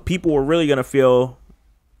officer, so people are really going to feel,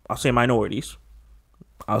 I'll say minorities.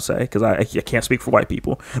 I'll say, because I can't speak for white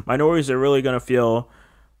people. Minorities are really going to feel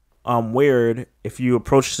weird if you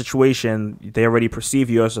approach a situation, they already perceive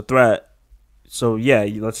you as a threat. So yeah,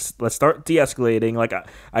 let's start de-escalating. Like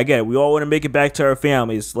I get it, we all want to make it back to our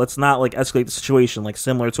families. Let's not like escalate the situation, like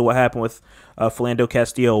similar to what happened with Philando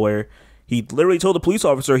Castile, where he literally told the police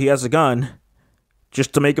officer he has a gun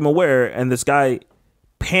just to make him aware, and this guy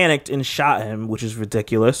panicked and shot him, which is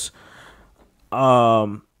ridiculous.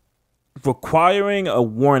 Requiring a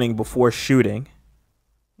warning before shooting,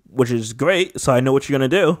 which is great, so I know what you're gonna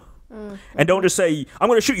do. Mm-hmm. And don't just say, I'm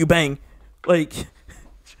gonna shoot you, bang. Like,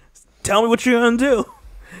 tell me what you're gonna do.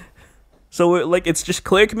 So it's just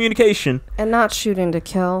clear communication. And not shooting to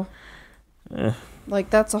kill. Like,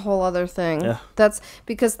 that's a whole other thing. Yeah. That's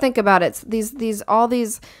because, think about it, all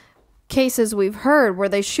these cases we've heard where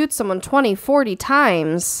they shoot someone 20, 40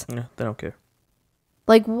 times. Yeah, they don't care.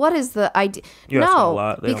 Like, what is the idea? You're asking a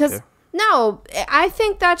lot. They don't care. No, I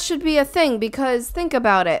think that should be a thing, because think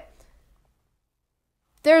about it.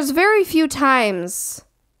 There's very few times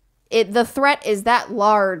the threat is that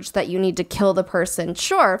large that you need to kill the person.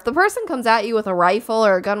 Sure, if the person comes at you with a rifle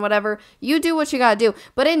or a gun, whatever, you do what you gotta do.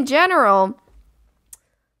 But in general,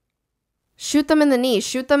 shoot them in the knee.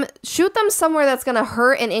 Shoot them somewhere that's gonna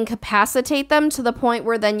hurt and incapacitate them to the point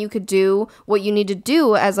where then you could do what you need to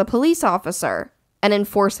do as a police officer and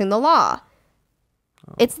enforcing the law.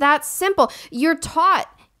 It's that simple. You're taught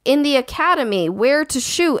in the academy where to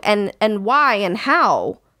shoot and why and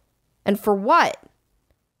how and for what.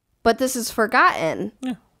 But this is forgotten.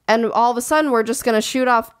 Yeah. And all of a sudden we're just going to shoot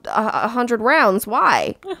off 100 rounds.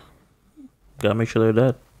 Why? Yeah. Gotta make sure they're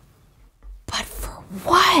dead. But for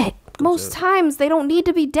what? Most times they don't need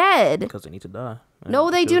to be dead. Because they need to die.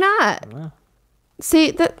 No, they do not. Yeah.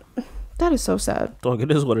 See, that is so sad. Dog,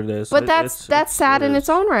 it is what it is. But that's sad in its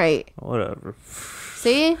own right. Whatever.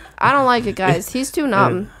 See? I don't like it, guys. He's too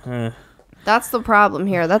numb. That's the problem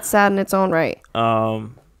here. That's sad in its own right.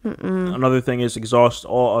 Another thing is exhaust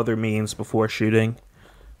all other means before shooting.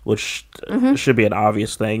 which should be an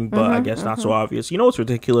obvious thing, but I guess not so obvious. You know what's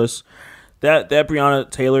ridiculous? That Breonna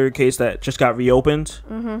Taylor case that just got reopened,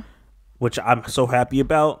 which I'm so happy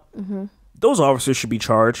about. Those officers should be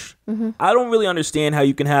charged. I don't really understand how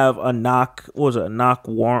you can have a knock. What was it? A knock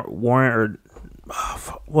warrant or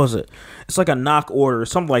what was it? It's like a knock order or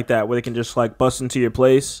something like that, where they can just like bust into your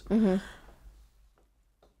place.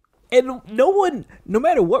 And no one, no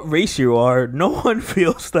matter what race you are, no one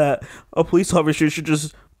feels that a police officer should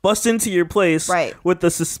just bust into your place with the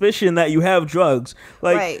suspicion that you have drugs.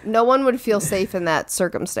 Like, no one would feel safe in that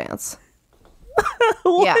circumstance.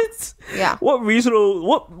 What? Yeah. What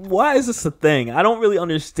reasonable? Why is this a thing? I don't really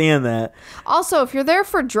understand that. Also, if you're there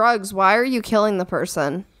for drugs, why are you killing the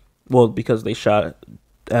person? Well, because they shot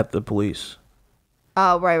at the police.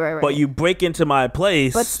 Oh, right. But you break into my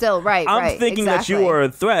place. But still, I'm thinking that you are a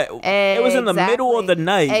threat. It was in the middle of the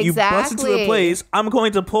night. You bust into the place. I'm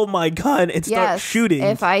going to pull my gun and start shooting.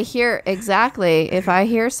 If I hear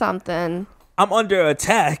something, I'm under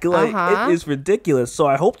attack. Like, it is ridiculous. So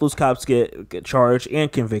I hope those cops get charged and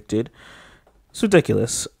convicted. It's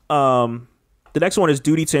ridiculous. The next one is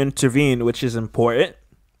duty to intervene, which is important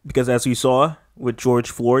because, as we saw with George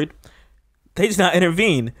Floyd, they did not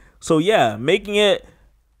intervene. So yeah, making it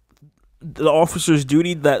the officer's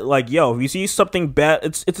duty that, like, yo, if you see something bad,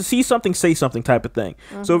 it's a see something, say something type of thing.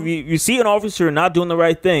 So if you see an officer not doing the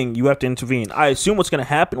right thing, you have to intervene. I assume what's going to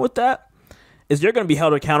happen with that is they're going to be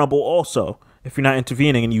held accountable also if you're not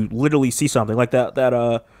intervening and you literally see something like that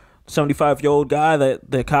 75-year-old guy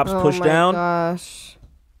that the cops pushed down. Gosh.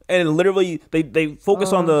 And literally, they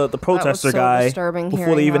focus on the protester guy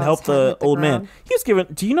before they even help the old man. He was giving.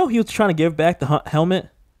 Do you know he was trying to give back the helmet?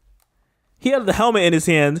 He had the helmet in his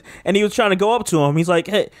hand, and he was trying to go up to him. He's like,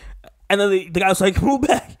 "Hey," and then the guy was like, "Move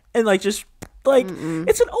back," and like just like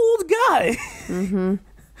it's an old guy.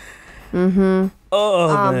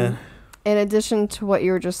 Oh man. In addition to what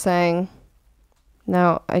you were just saying,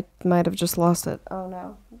 now I might have just lost it. Oh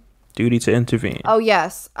no. Duty to intervene. Oh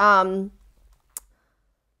yes.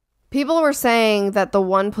 People were saying that the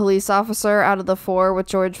one police officer out of the 4 with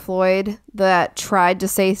George Floyd that tried to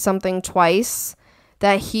say something twice,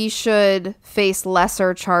 that he should face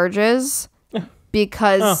lesser charges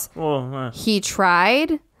because he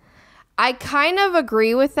tried. I kind of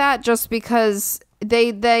agree with that, just because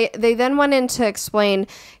they then went in to explain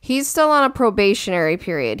he's still on a probationary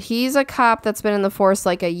period. He's a cop that's been in the force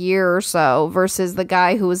like a year or so versus the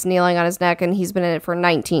guy who was kneeling on his neck and he's been in it for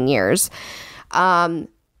 19 years.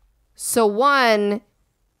 So one,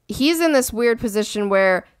 he's in this weird position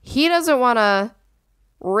where he doesn't want to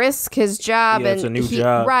risk his job, it's a new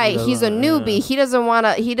job. Right, he's a newbie. He doesn't want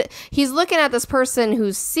to. He's looking at this person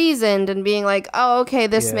who's seasoned and being like, "Oh, okay,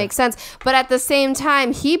 this makes sense." But at the same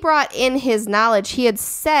time, he brought in his knowledge. He had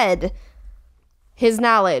said his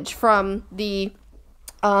knowledge from the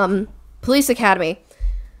police academy.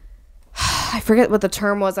 I forget what the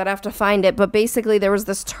term was. I'd have to find it. But basically, there was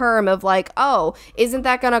this term of like, "Oh, isn't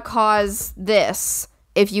that going to cause this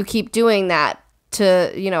if you keep doing that?"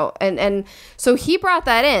 To, you know, and so he brought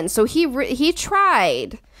that in. So he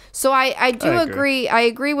tried. So I do agree. I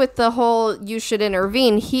agree with the whole you should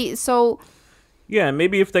intervene. Yeah,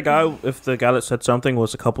 maybe if the guy that said something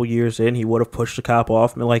was a couple years in, he would have pushed the cop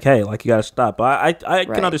off and been like, "Hey, like, you gotta stop." But I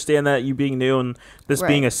can understand that, you being new and this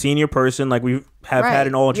being a senior person, like we have had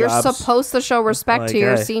in all jobs. You're supposed to show respect to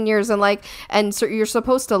your seniors and so you're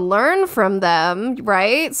supposed to learn from them,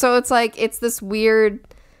 right? So it's like it's this weird.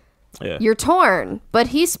 Yeah. You're torn, but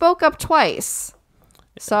he spoke up twice.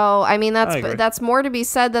 So, I mean, that's more to be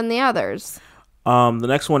said than the others. The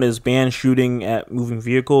next one is ban shooting at moving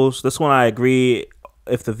vehicles. This one I agree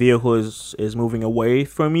if the vehicle is moving away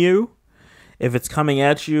from you. If it's coming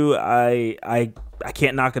at you, I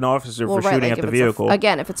can't knock an officer for shooting at the vehicle.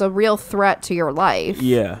 If it's a real threat to your life.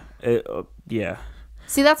 Yeah.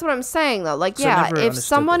 See, that's what I'm saying, though. Like, if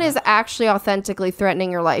someone is actually authentically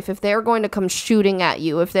threatening your life, if they're going to come shooting at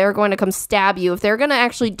you, if they're going to come stab you, if they're going to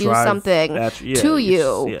actually do something to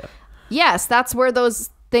you, yes, that's where those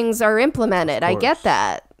things are implemented. I get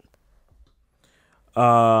that.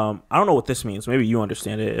 I don't know what this means. Maybe you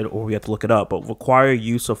understand it, or we have to look it up. But require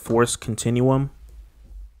use of force continuum.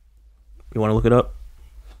 You want to look it up?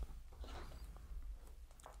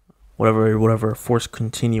 Whatever force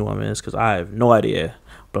continuum is, because I have no idea,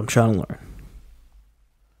 but I'm trying to learn.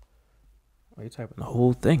 Why are you typing the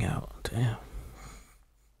whole thing out? Damn.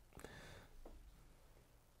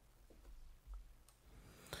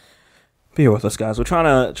 Bear with us, guys. We're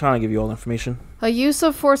trying to give you all the information. A use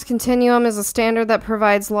of force continuum is a standard that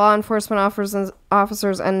provides law enforcement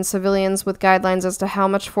officers and civilians with guidelines as to how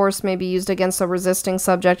much force may be used against a resisting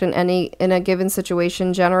subject in a given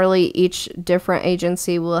situation. Generally, each different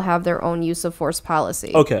agency will have their own use of force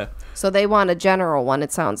policy. Okay. So they want a general one,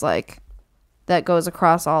 it sounds like, that goes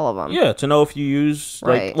across all of them. Yeah, to know if you use,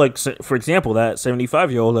 like for example, that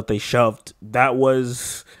 75-year-old that they shoved, that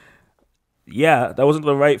wasn't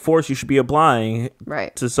the right force you should be applying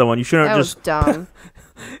to someone. You shouldn't just... was dumb.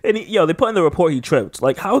 And they put in the report he tripped.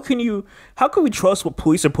 Like, how can we trust what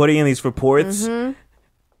police are putting in these reports? Mm-hmm.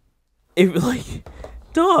 If, like,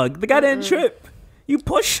 dog, the guy didn't trip. You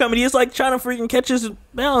push him and he's, like, trying to freaking catch his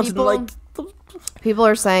balance. People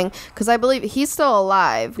are saying, because I believe he's still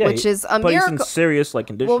alive, which is a miracle. But he's in serious, like,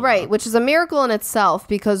 condition. Well, right, which is a miracle in itself,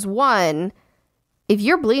 because one, if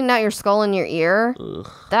you're bleeding out your skull and your ear,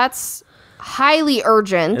 that's highly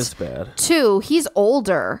urgent. It's bad. Two, he's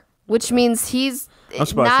older, which means he's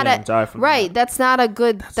not die from that. That's not a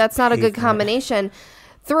good combination.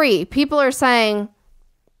 Three, people are saying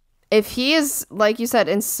if he is, like you said,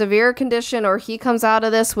 in severe condition, or he comes out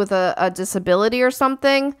of this with a disability or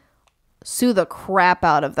something, sue the crap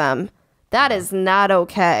out of them. That is not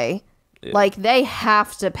okay. Yeah. Like, they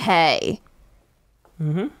have to pay.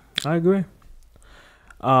 I agree.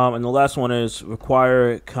 And the last one is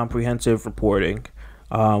require comprehensive reporting,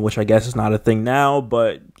 which I guess is not a thing now,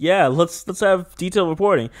 but yeah, let's have detailed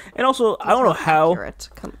reporting. And also, I don't know how accurate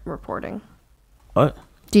reporting. What?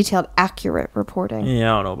 Detailed, accurate reporting.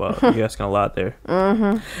 Yeah, I don't know about you asking a lot there.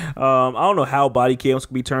 I don't know how body cams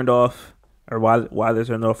can be turned off, or why they're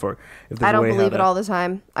turned off, or if there's I don't believe it all the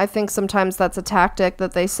time. I think sometimes that's a tactic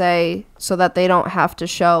that they say so that they don't have to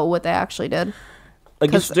show what they actually did.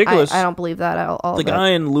 Like, it's ridiculous. I don't believe that at all. The guy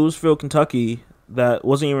in Louisville, Kentucky, that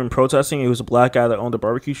wasn't even protesting. He was a black guy that owned a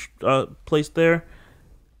barbecue place there.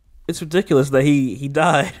 It's ridiculous that he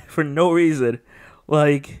died for no reason.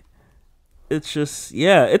 Like, it's just,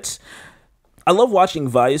 I love watching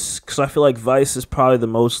Vice, because I feel like Vice is probably the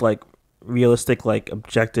most, like, realistic, like,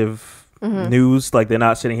 objective news. Like, they're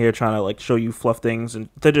not sitting here trying to, like, show you fluff things, and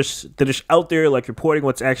they're just out there, like, reporting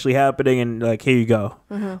what's actually happening, and, like, here you go.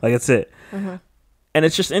 Like, that's it. And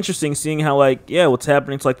it's just interesting seeing how, like, what's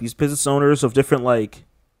happening to, like, these business owners of different, like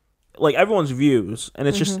everyone's views, and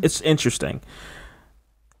it's just, it's interesting.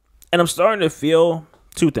 And I'm starting to feel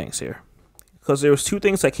two things here, because there was two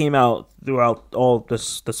things that came out throughout all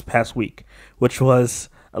this past week, which was,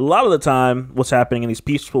 a lot of the time, what's happening in these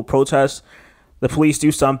peaceful protests, the police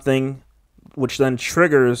do something which then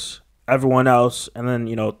triggers everyone else, and then,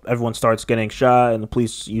 everyone starts getting shot, and the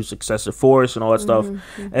police use excessive force and all that stuff.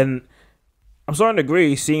 And I'm starting to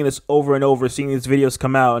agree, seeing this over and over, seeing these videos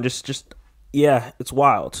come out, and just it's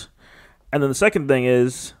wild. And then the second thing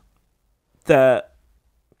is that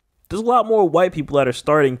there's a lot more white people that are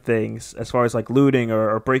starting things, as far as, like, looting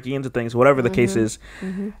or breaking into things, whatever the case is.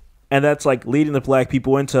 And that's, like, leading the black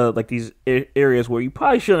people into, like, these areas where you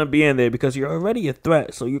probably shouldn't be in there, because you're already a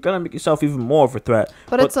threat. So you're going to make yourself even more of a threat.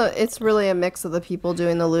 But it's really a mix of the people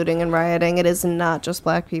doing the looting and rioting. It is not just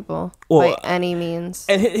black people by any means.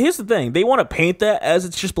 And here's the thing. They want to paint that as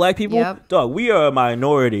it's just black people. Yep. Dog, we are a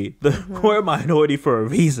minority. We're a minority for a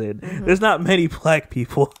reason. There's not many black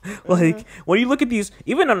people. Like, when you look at these,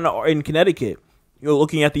 even in Connecticut, you're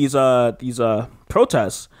looking at these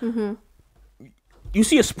protests. You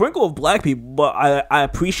see a sprinkle of black people, but I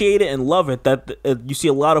appreciate it and love it that you see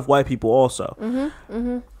a lot of white people also.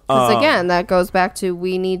 Because again, that goes back to,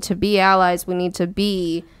 we need to be allies. We need to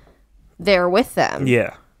be there with them.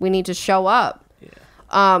 Yeah. We need to show up. Yeah.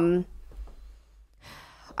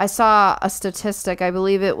 I saw a statistic. I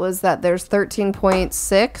believe it was that there's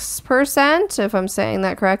 13.6%, if I'm saying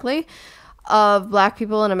that correctly, of black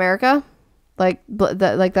people in America. Like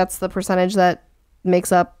that's the percentage that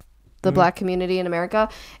makes up the black community in America.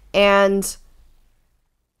 And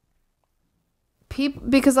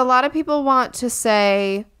because a lot of people want to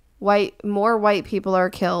say more white people are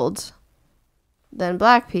killed than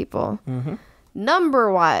black people.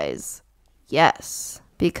 Number wise, yes,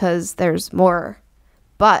 because there's more.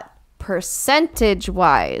 But percentage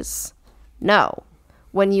wise, no.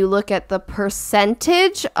 When you look at the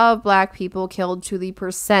percentage of black people killed to the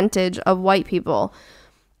percentage of white people,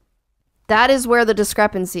 that is where the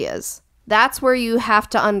discrepancy is. That's where you have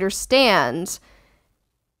to understand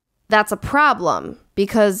that's a problem,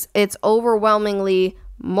 because it's overwhelmingly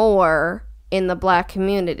more in the black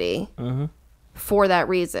community for that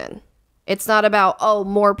reason. It's not about,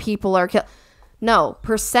 more people are killed. No,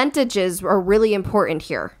 percentages are really important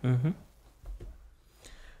here.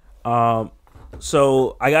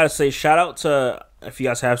 So I gotta say, shout out to, if you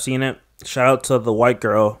guys have seen it, shout out to the white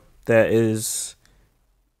girl that is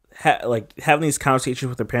like having these conversations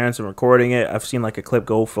with her parents and recording it. I've seen like a clip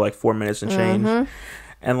go for like 4 minutes and change,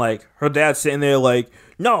 and like her dad's sitting there like,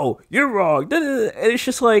 "No, you're wrong," and it's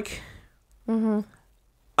just like,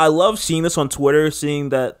 I love seeing this on Twitter, seeing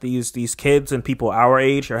that these kids and people our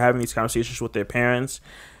age are having these conversations with their parents,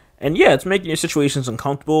 and yeah, it's making your situations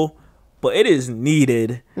uncomfortable, but it is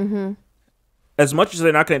needed. As much as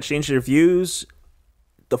they're not going to change their views,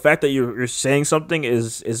 the fact that you're saying something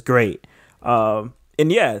is great.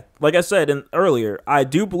 And yeah, like I said earlier, I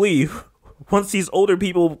do believe once these older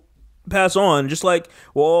people pass on, just like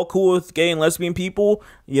we're all cool with gay and lesbian people,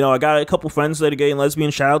 you know, I got a couple friends that are gay and lesbian,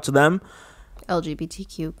 shout out to them.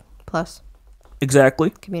 LGBTQ plus. Exactly.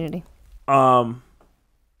 Community. Yeah,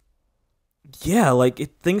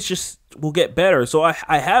 like things just will get better. So I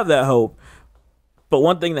have that hope. But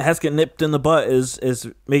one thing that has to get nipped in the butt is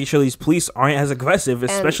making sure these police aren't as aggressive,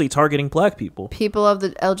 especially targeting black people. People of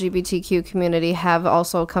the LGBTQ community have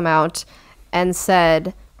also come out and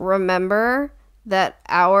said, remember that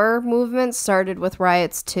our movement started with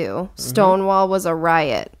riots too. Stonewall was a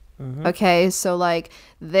riot. Okay, so like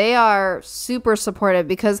they are super supportive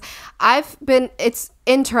because it's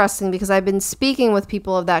interesting because I've been speaking with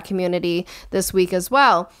people of that community this week as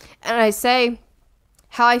well. And I say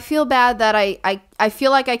how I feel bad that I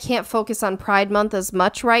feel like I can't focus on Pride Month as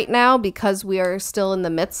much right now because we are still in the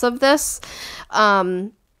midst of this.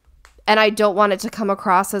 And I don't want it to come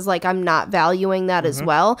across as like I'm not valuing that as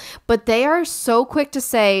well. But they are so quick to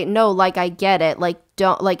say, no, like I get it. Like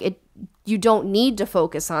don't like it. You don't need to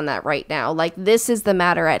focus on that right now. Like this is the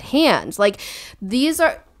matter at hand. Like these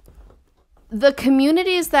are the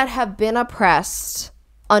communities that have been oppressed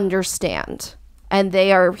understand. And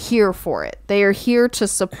they are here for it. They are here to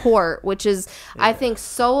support, which is, I think,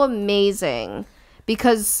 so amazing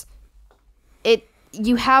because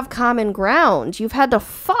you have common ground. You've had to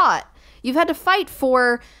fight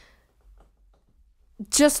for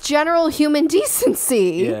just general human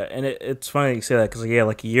decency. Yeah, and it's funny you say that because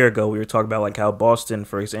like a year ago we were talking about like how Boston,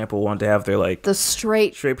 for example, wanted to have their like the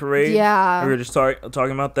straight parade. Yeah, we were just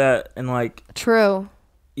talking about that and like true.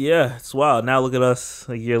 Yeah, it's wild. Now look at us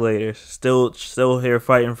a year later, still here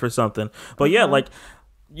fighting for something. But yeah, like,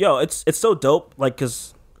 yo, it's so dope. Like,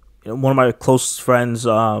 cause one of my close friends, he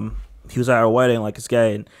was at our wedding, like, he's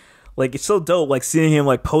gay, and like it's so dope. Like seeing him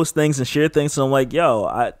like post things and share things. And I'm like, yo,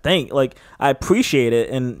 I appreciate it.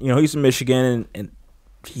 And he's in Michigan, and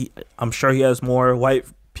I'm sure he has more white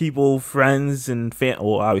people, friends, and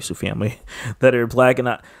obviously family that are black, and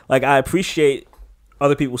I appreciate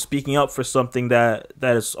other people speaking up for something that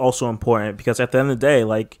is also important, because at the end of the day,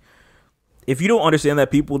 like, if you don't understand that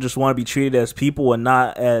people just want to be treated as people and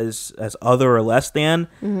not as other or less than,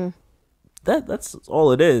 that's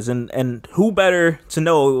all it is. And who better to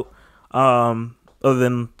know other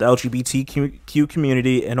than the LGBTQ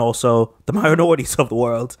community and also the minorities of the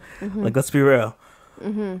world? Like, let's be real.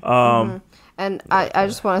 And I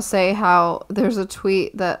just want to say how there's a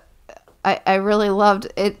tweet that I really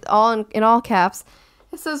loved it, all in all caps.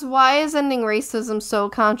 It says, why is ending racism so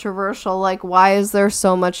controversial? Like, why is there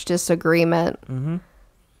so much disagreement?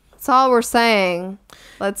 That's all we're saying.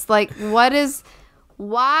 Let's like,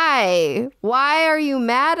 why are you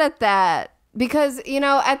mad at that? Because,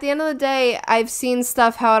 at the end of the day, I've seen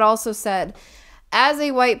stuff how it also said, as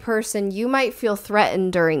a white person, you might feel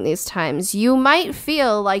threatened during these times. You might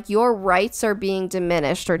feel like your rights are being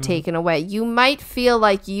diminished or taken away. You might feel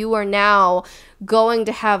like you are now going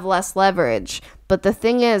to have less leverage. But the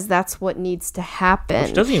thing is, that's what needs to happen.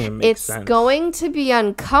 Which doesn't even make sense. It's going to be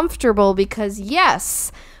uncomfortable because,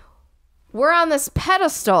 yes, we're on this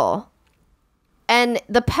pedestal. And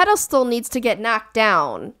the pedestal needs to get knocked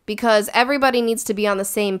down because everybody needs to be on the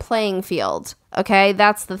same playing field. Okay,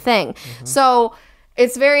 that's the thing. So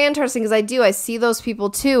it's very interesting because I see those people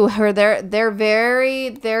too, who they're very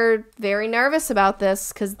nervous about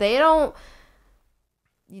this because they don't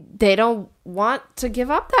want to give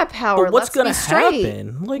up that power. But what's gonna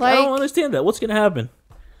happen? Like, I don't understand that. What's gonna happen?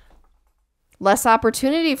 Less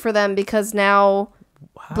opportunity for them because now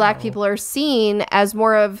Black people are seen as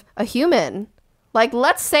more of a human. Like,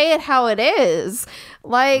 let's say it how it is.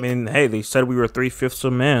 Like, I mean, hey, they said we were 3/5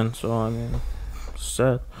 of man, so I mean,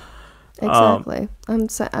 sad. Exactly.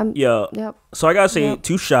 Yep. So I gotta say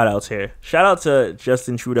 2 shout outs here. Shout out to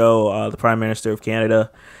Justin Trudeau, the Prime Minister of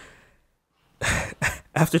Canada.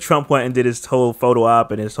 After Trump went and did his whole photo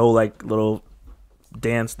op and his whole like little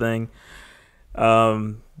dance thing,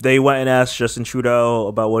 they went and asked Justin Trudeau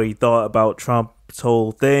about what he thought about Trump's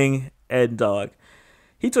whole thing, and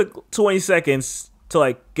he took 20 seconds to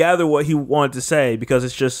like gather what he wanted to say, because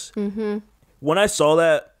it's just when I saw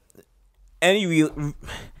that, any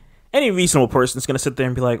reasonable person is going to sit there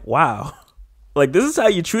and be like, wow, like, this is how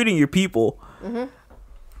you're treating your people. Mm-hmm.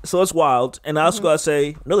 So it's wild. And I also got to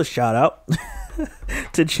say another shout out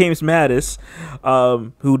to James Mattis,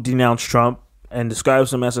 who denounced Trump and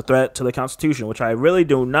describes him as a threat to the Constitution, which I really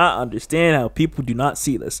do not understand how people do not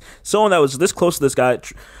see this. Someone that was this close to this guy,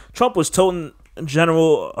 Trump was toting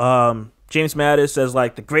General James Mattis as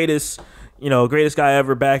like the greatest guy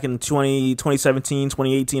ever back in 2017,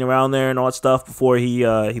 2018, around there and all that stuff before he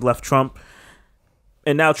left Trump.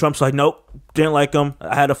 And now Trump's like, nope, didn't like him.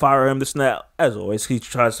 I had to fire him, this and that. As always, he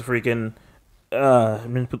tries to freaking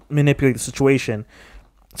manipulate the situation.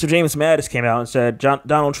 So James Mattis came out and said,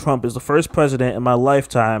 Donald Trump is the first president in my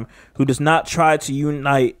lifetime who does not try to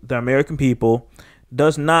unite the American people,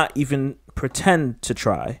 does not even pretend to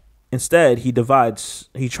try. Instead, he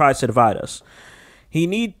tries to divide us. We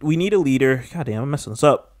need a leader. God damn, I'm messing this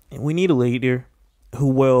up. We need a leader who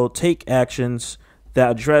will take actions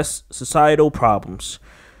that address societal problems.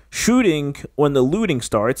 Shooting when the looting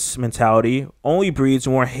starts mentality only breeds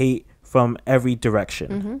more hate from every direction.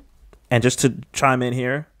 Mm-hmm. And just to chime in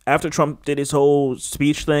here, after Trump did his whole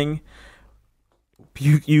speech thing,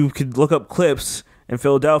 you could look up clips in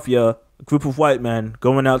Philadelphia, a group of white men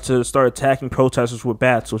going out to start attacking protesters with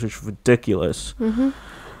bats, which is ridiculous. Mm-hmm.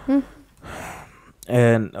 Mm-hmm.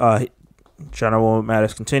 And General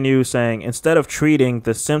Mattis continues saying, instead of treating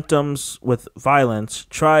the symptoms with violence,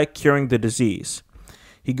 try curing the disease.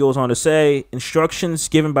 He goes on to say, instructions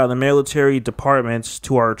given by the military departments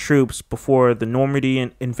to our troops before the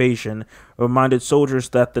Normandy invasion reminded soldiers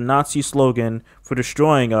that the Nazi slogan for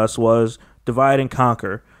destroying us was divide and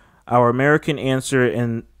conquer. Our American answer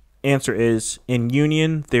is, in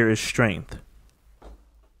union there is strength.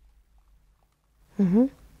 Mm-hmm.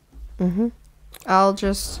 Mm-hmm.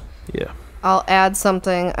 I'll add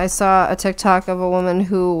something. I saw a TikTok of a woman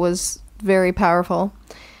who was very powerful.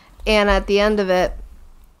 And at the end of it,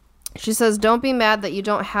 she says, don't be mad that you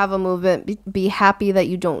don't have a movement. Be happy that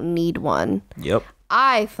you don't need one. Yep.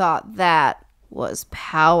 I thought that was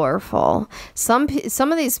powerful. Some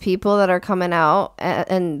of these people that are coming out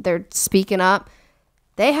and they're speaking up,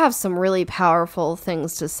 they have some really powerful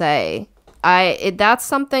things to say. That's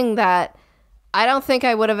something that I don't think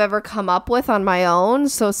I would have ever come up with on my own.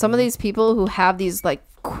 So some of these people who have these like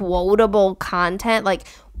quotable content, like,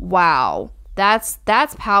 wow, that's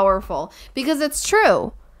powerful because it's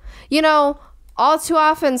true. You know, all too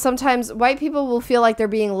often, sometimes white people will feel like they're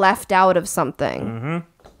being left out of something. Mm-hmm.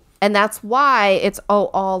 And that's why it's,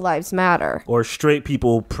 all lives matter. Or straight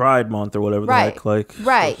people pride month or whatever the heck. Like,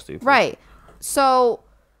 right. So,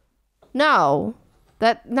 no.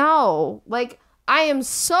 Like, I am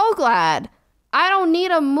so glad I don't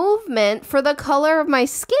need a movement for the color of my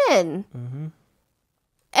skin. Mm-hmm.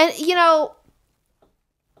 And, you know,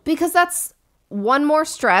 because that's one more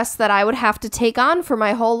stress that I would have to take on for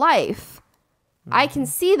my whole life. Mm-hmm. I can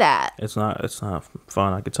see that. It's not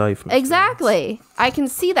fun, I can tell you from exactly. Experience. I can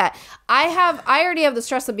see that. I already have the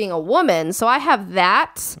stress of being a woman, so I have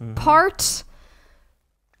that part.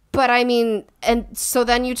 But I mean, and so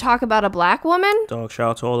then you talk about a black woman? Dog,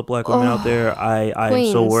 shout out to all the black women out there. I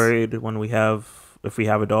am so worried if we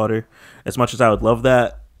have a daughter. As much as I would love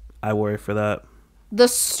that, I worry for that. The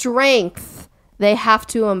strength they have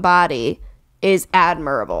to embody is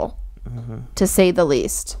admirable, to say the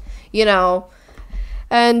least. You know,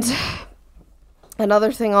 and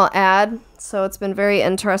another thing I'll add, so it's been very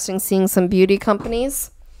interesting seeing some beauty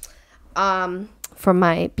companies from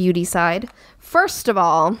my beauty side. First of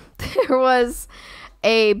all, there was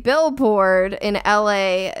a billboard in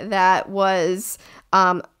LA that was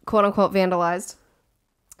quote unquote vandalized.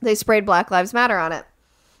 They sprayed Black Lives Matter on it.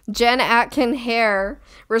 Jen Atkin Hair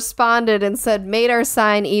responded and said, made our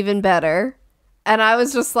sign even better. And I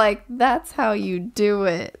was just like, that's how you do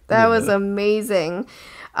it. That was amazing.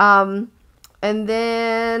 And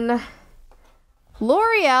then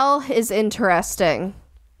L'Oreal is interesting.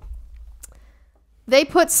 They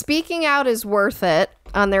put speaking out is worth it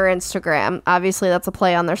on their Instagram. Obviously, that's a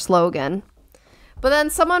play on their slogan. But then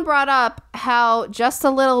someone brought up how just a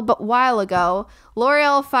little while ago,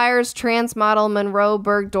 L'Oreal fires trans model Monroe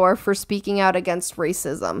Bergdorf for speaking out against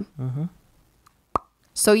racism. Mm-hmm.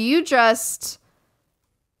 So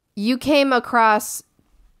you came across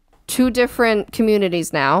two different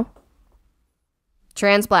communities now.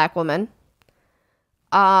 Trans black woman.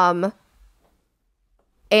 And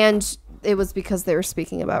it was because they were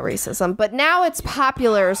speaking about racism. But now it's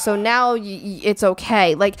popular, so now it's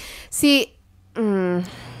okay. Like, see, and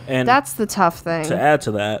that's the tough thing. To add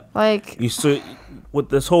to that, like, with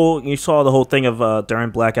this whole, you saw the whole thing of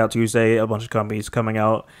during Blackout Tuesday, a bunch of companies coming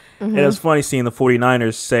out. And it was funny seeing the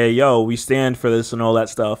 49ers say, yo, we stand for this and all that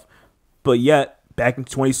stuff. But yet, back in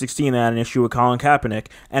 2016, they had an issue with Colin Kaepernick.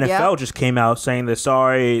 NFL just came out saying they're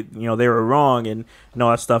sorry, they were wrong and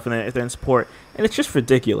all that stuff, and they're in support. And it's just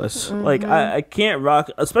ridiculous. Like, I can't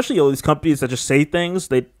rock, especially all these companies that just say things.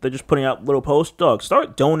 They're just putting out little posts. Dog,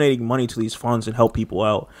 start donating money to these funds and help people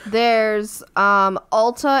out. There's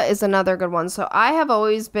Ulta is another good one. So I have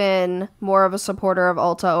always been more of a supporter of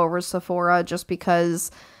Ulta over Sephora just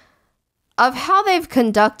because of how they've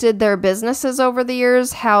conducted their businesses over the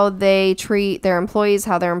years, how they treat their employees,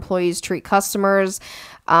 how their employees treat customers,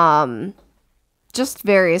 just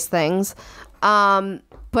various things.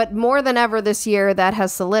 But more than ever this year, that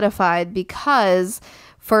has solidified because,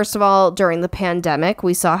 first of all, during the pandemic,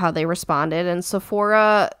 we saw how they responded, and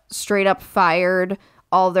Sephora straight up fired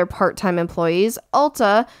all their part-time employees.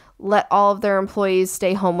 Ulta let all of their employees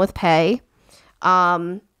stay home with pay.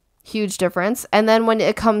 Huge difference. And then when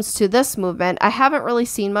it comes to this movement, I haven't really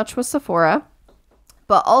seen much with Sephora,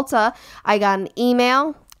 but Ulta, I got an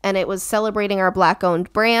email and it was celebrating our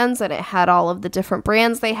Black-owned brands, and it had all of the different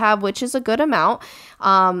brands they have, which is a good amount,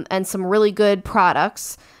 and some really good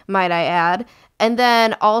products, might I add. And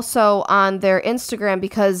then also on their Instagram,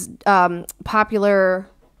 because popular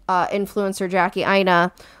influencer Jackie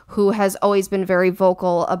Aina, who has always been very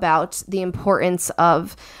vocal about the importance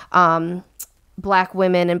of Black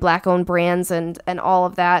women and Black-owned brands and all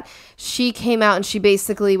of that, she came out and she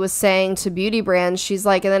basically was saying to beauty brands, she's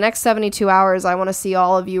like, in the next 72 hours, I want to see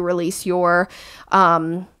all of you release your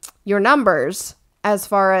numbers as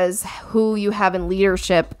far as who you have in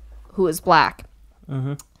leadership who is Black.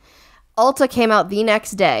 Ulta came out the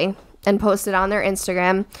next day and posted on their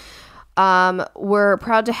Instagram, we're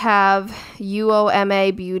proud to have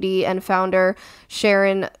UOMA Beauty and founder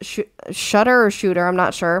Sharon Shooter, I'm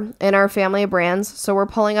not sure, in our family of brands. So we're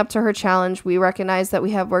pulling up to her challenge. We recognize that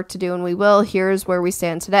we have work to do, and we will. Here's where we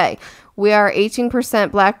stand today. We are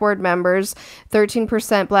 18% Black board members,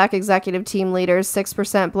 13% Black executive team leaders,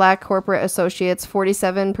 6% Black corporate associates,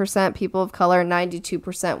 47% people of color,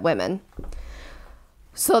 92% women.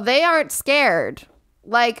 So they aren't scared.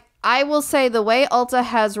 Like, I will say the way Ulta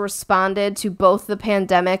has responded to both the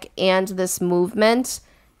pandemic and this movement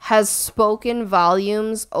has spoken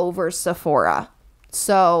volumes over Sephora.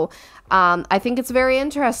 So I think it's very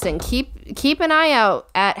interesting. Keep an eye out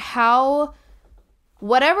at how,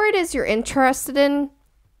 whatever it is you're interested in,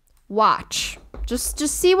 watch. Just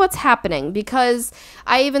see what's happening. Because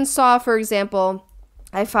I even saw, for example,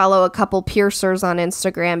 I follow a couple piercers on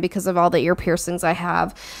Instagram because of all the ear piercings I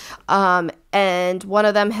have. And one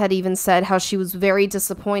of them had even said how she was very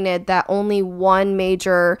disappointed that only one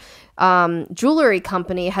major jewelry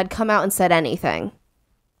company had come out and said anything.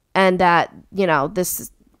 And that,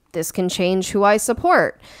 this can change who I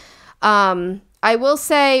support. I will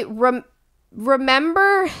say,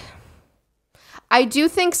 remember, I do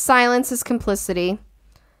think silence is complicity.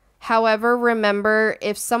 However, remember,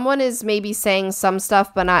 if someone is maybe saying some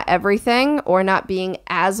stuff but not everything, or not being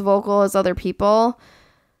as vocal as other people,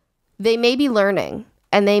 they may be learning,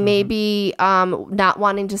 and they may be not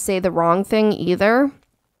wanting to say the wrong thing either.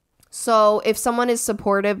 So if someone is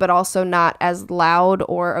supportive but also not as loud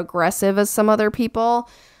or aggressive as some other people,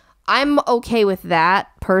 I'm okay with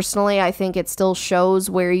that. Personally, I think it still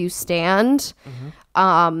shows where you stand.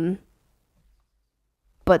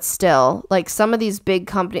 But still, like, some of these big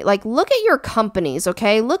companies, like, look at your companies,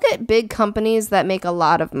 okay? Look at big companies that make a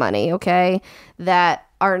lot of money, okay? That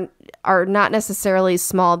are not necessarily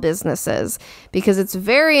small businesses, because it's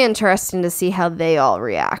very interesting to see how they all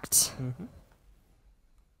react.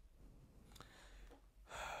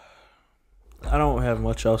 I don't have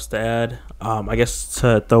much else to add. I guess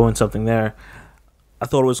to throw in something there, I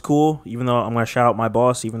thought it was cool, even though I'm going to shout out my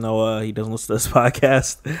boss, even though he doesn't listen to this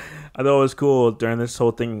podcast. I thought it was cool during this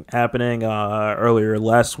whole thing happening earlier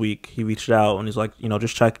last week. He reached out and he's like,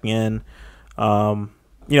 just checking in.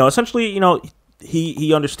 Essentially,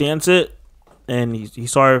 he understands it, and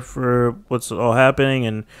he's sorry for what's all happening,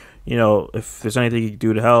 and if there's anything he can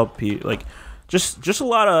do to help, he like just a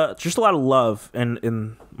lot of love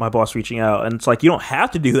in my boss reaching out. And it's like, you don't have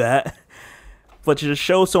to do that, but to just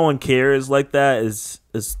show someone cares like that is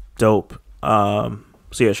dope. So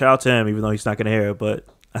yeah, shout out to him, even though he's not gonna hear it, but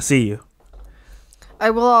I see you. I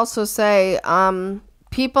will also say,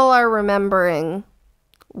 people are remembering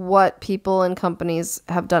what people and companies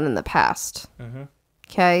have done in the past.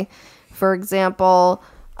 Okay, for example,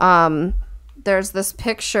 there's this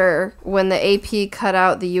picture when the AP cut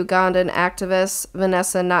out the Ugandan activist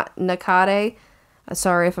Vanessa Nakate.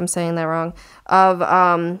 Sorry if I'm saying that wrong. Of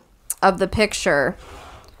of the picture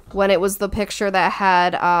when it was the picture that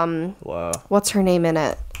had what's her name in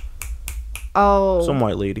it? Oh, some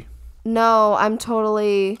white lady. No, I'm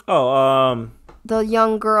totally. The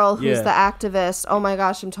young girl who's the activist. Oh my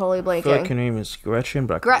gosh, I'm totally blanking. I feel like her name is Gretchen.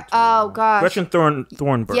 But oh gosh, Gretchen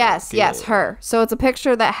Thornburg. Yes, her. So it's a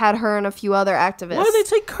picture that had her and a few other activists. Why did they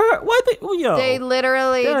take her? They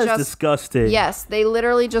literally that is disgusting. Yes, they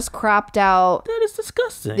literally just cropped out. That is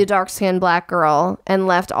disgusting. The dark-skinned black girl and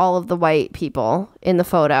left all of the white people in the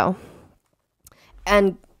photo.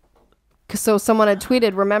 And so someone had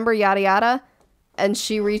tweeted, "Remember yada yada," and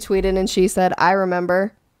she retweeted and she said, "I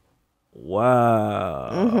remember." Wow.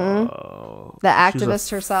 Mm-hmm. The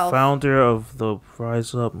activist herself. Founder of the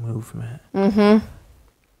Rise Up movement. Mm-hmm.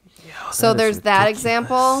 So there's that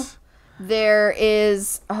example. There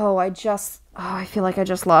is... I feel like I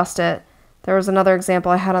just lost it. There was another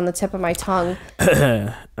example I had on the tip of my tongue.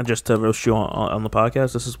 And just to roast you on the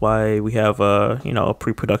podcast, this is why we have a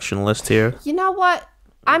pre-production list here. You know what?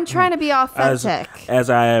 I'm trying to be authentic. As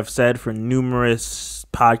I have said for numerous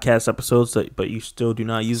podcast episodes, but you still do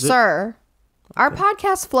not use it. Sir, our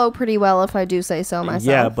podcasts flow pretty well if I do say so myself.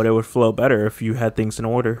 Yeah, but it would flow better if you had things in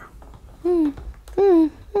order.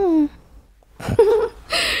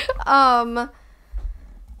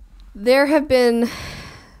 There have been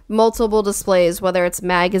multiple displays, whether it's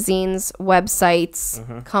magazines,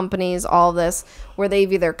 websites, companies, all this, where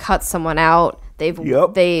they've either cut someone out,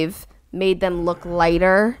 they've made them look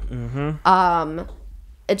lighter.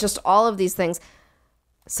 It just all of these things.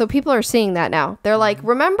 So people are seeing that now. They're like,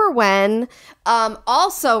 remember when?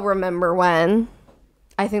 Also remember when?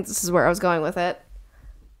 I think this is where I was going with it.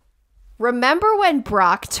 Remember when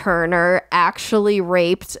Brock Turner actually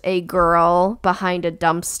raped a girl behind a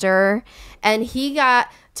dumpster and he got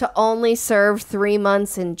to only serve 3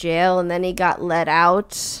 months in jail and then he got let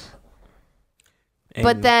out?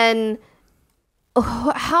 But then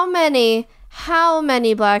how many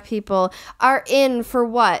black people are in for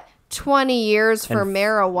what? 20 years for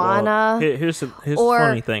marijuana. Here's the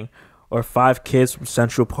funny thing. Or 5 kids from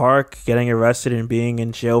Central Park getting arrested and being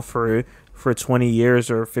in jail for 20 years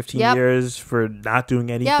or 15 years for not doing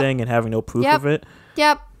anything and having no proof of it.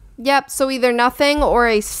 Yep. So either nothing or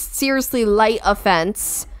a seriously light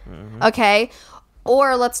offense. Okay.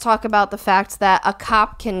 Or let's talk about the fact that a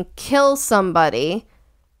cop can kill somebody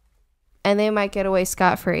and they might get away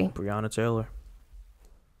scot-free. Breonna Taylor.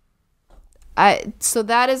 So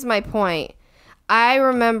that is my point. I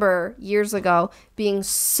remember years ago being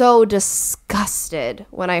so disgusted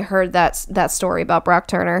when I heard that story about Brock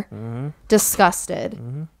Turner.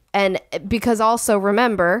 Disgusted. And because also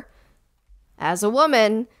remember, as a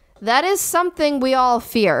woman, that is something we all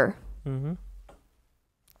fear.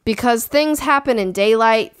 Because things happen in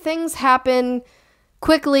daylight. Things happen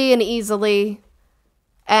quickly and easily.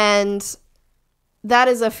 And that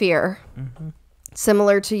is a fear.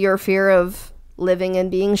 Similar to your fear of living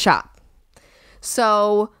and being shot.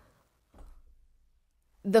 So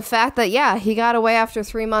the fact that, he got away after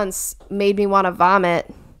 3 months made me want to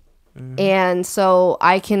vomit. And so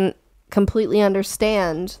I can completely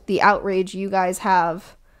understand the outrage you guys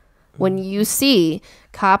have when you see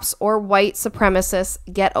cops or white supremacists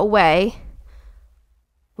get away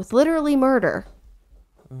with literally murder.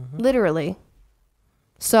 Literally.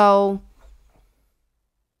 So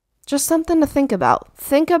just something to think about.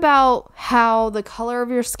 Think about how the color of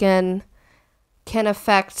your skin can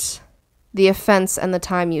affect the offense and the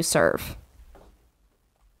time you serve.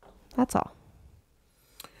 That's all.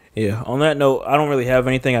 Yeah, on that note, I don't really have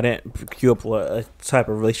anything. I didn't queue up a type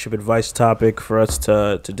of relationship advice topic for us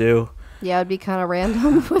to do. Yeah, it'd be kind of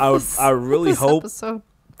random. I really hope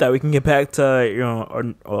that we can get back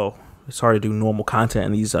to, it's hard to do normal content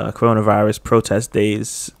in these coronavirus protest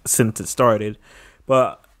days since it started.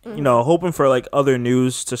 But, hoping for other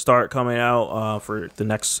news to start coming out for the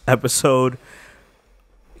next episode.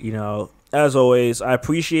 As always, I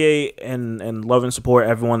appreciate and love and support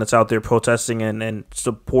everyone that's out there protesting and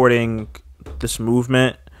supporting this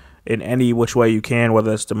movement in any which way you can,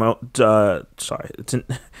 whether it's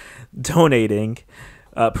donating,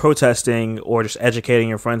 protesting, or just educating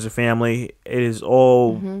your friends and family. It is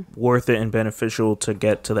all worth it and beneficial to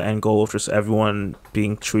get to the end goal of just everyone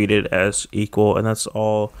being treated as equal. And that's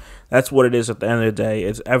all. That's what it is at the end of the day.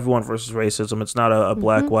 It's everyone versus racism. It's not a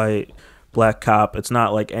black, white, black cop. It's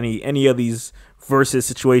not like any of these versus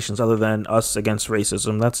situations other than us against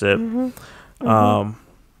racism. That's it.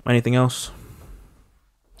 Anything else?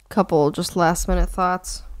 Couple just last minute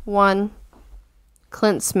thoughts. One,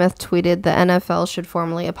 Clint Smith tweeted the NFL should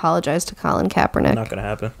formally apologize to Colin Kaepernick. Not gonna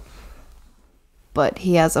happen. But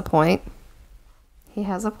he has a point.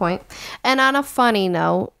 And on a funny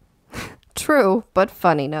note, true but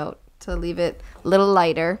funny note to leave it a little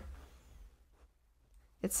lighter.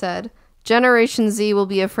 It said, Generation Z will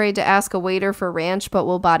be afraid to ask a waiter for ranch, but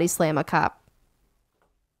will body slam a cop.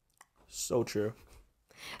 So true.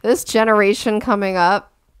 This generation coming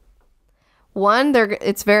up, one,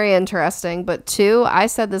 it's very interesting, but two, I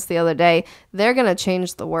said this the other day, they're going to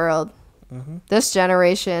change the world. Mm-hmm. This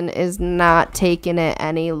generation is not taking it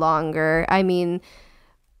any longer. I mean,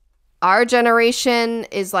 our generation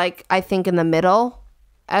is like, I think, in the middle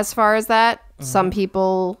as far as that. Mm-hmm. Some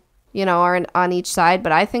people, you know, are on each side,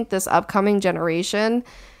 but I think this upcoming generation,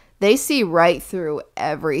 they see right through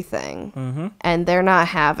everything, mm-hmm. and they're not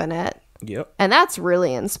having it. Yep. And that's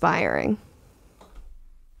really inspiring.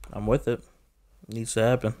 I'm with it. Needs to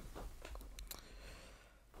happen.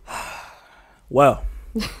 Well,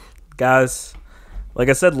 guys, like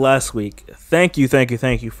I said last week, thank you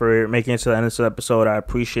for making it to the end of this episode. I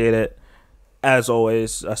appreciate it, as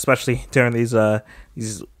always, especially during these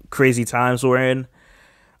crazy times we're in.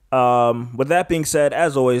 With that being said,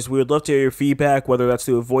 as always, we would love to hear your feedback, whether that's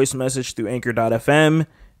through a voice message through anchor.fm.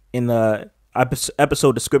 In the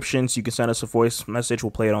episode descriptions, you can send us a voice message.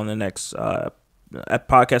 We'll play it on the next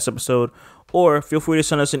podcast episode. Or feel free to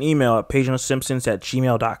send us an email at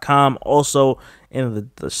PagingTheSimpsons@gmail.com. Also in the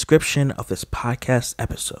description of this podcast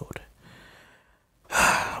episode.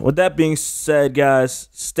 With that being said, guys,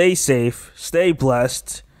 stay safe, stay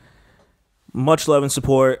blessed. Much love and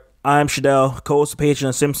support. I'm Shadell, co-host of Paging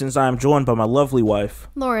the Simpsons. I am joined by my lovely wife,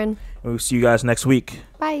 Lauren. And we'll see you guys next week.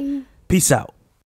 Bye. Peace out.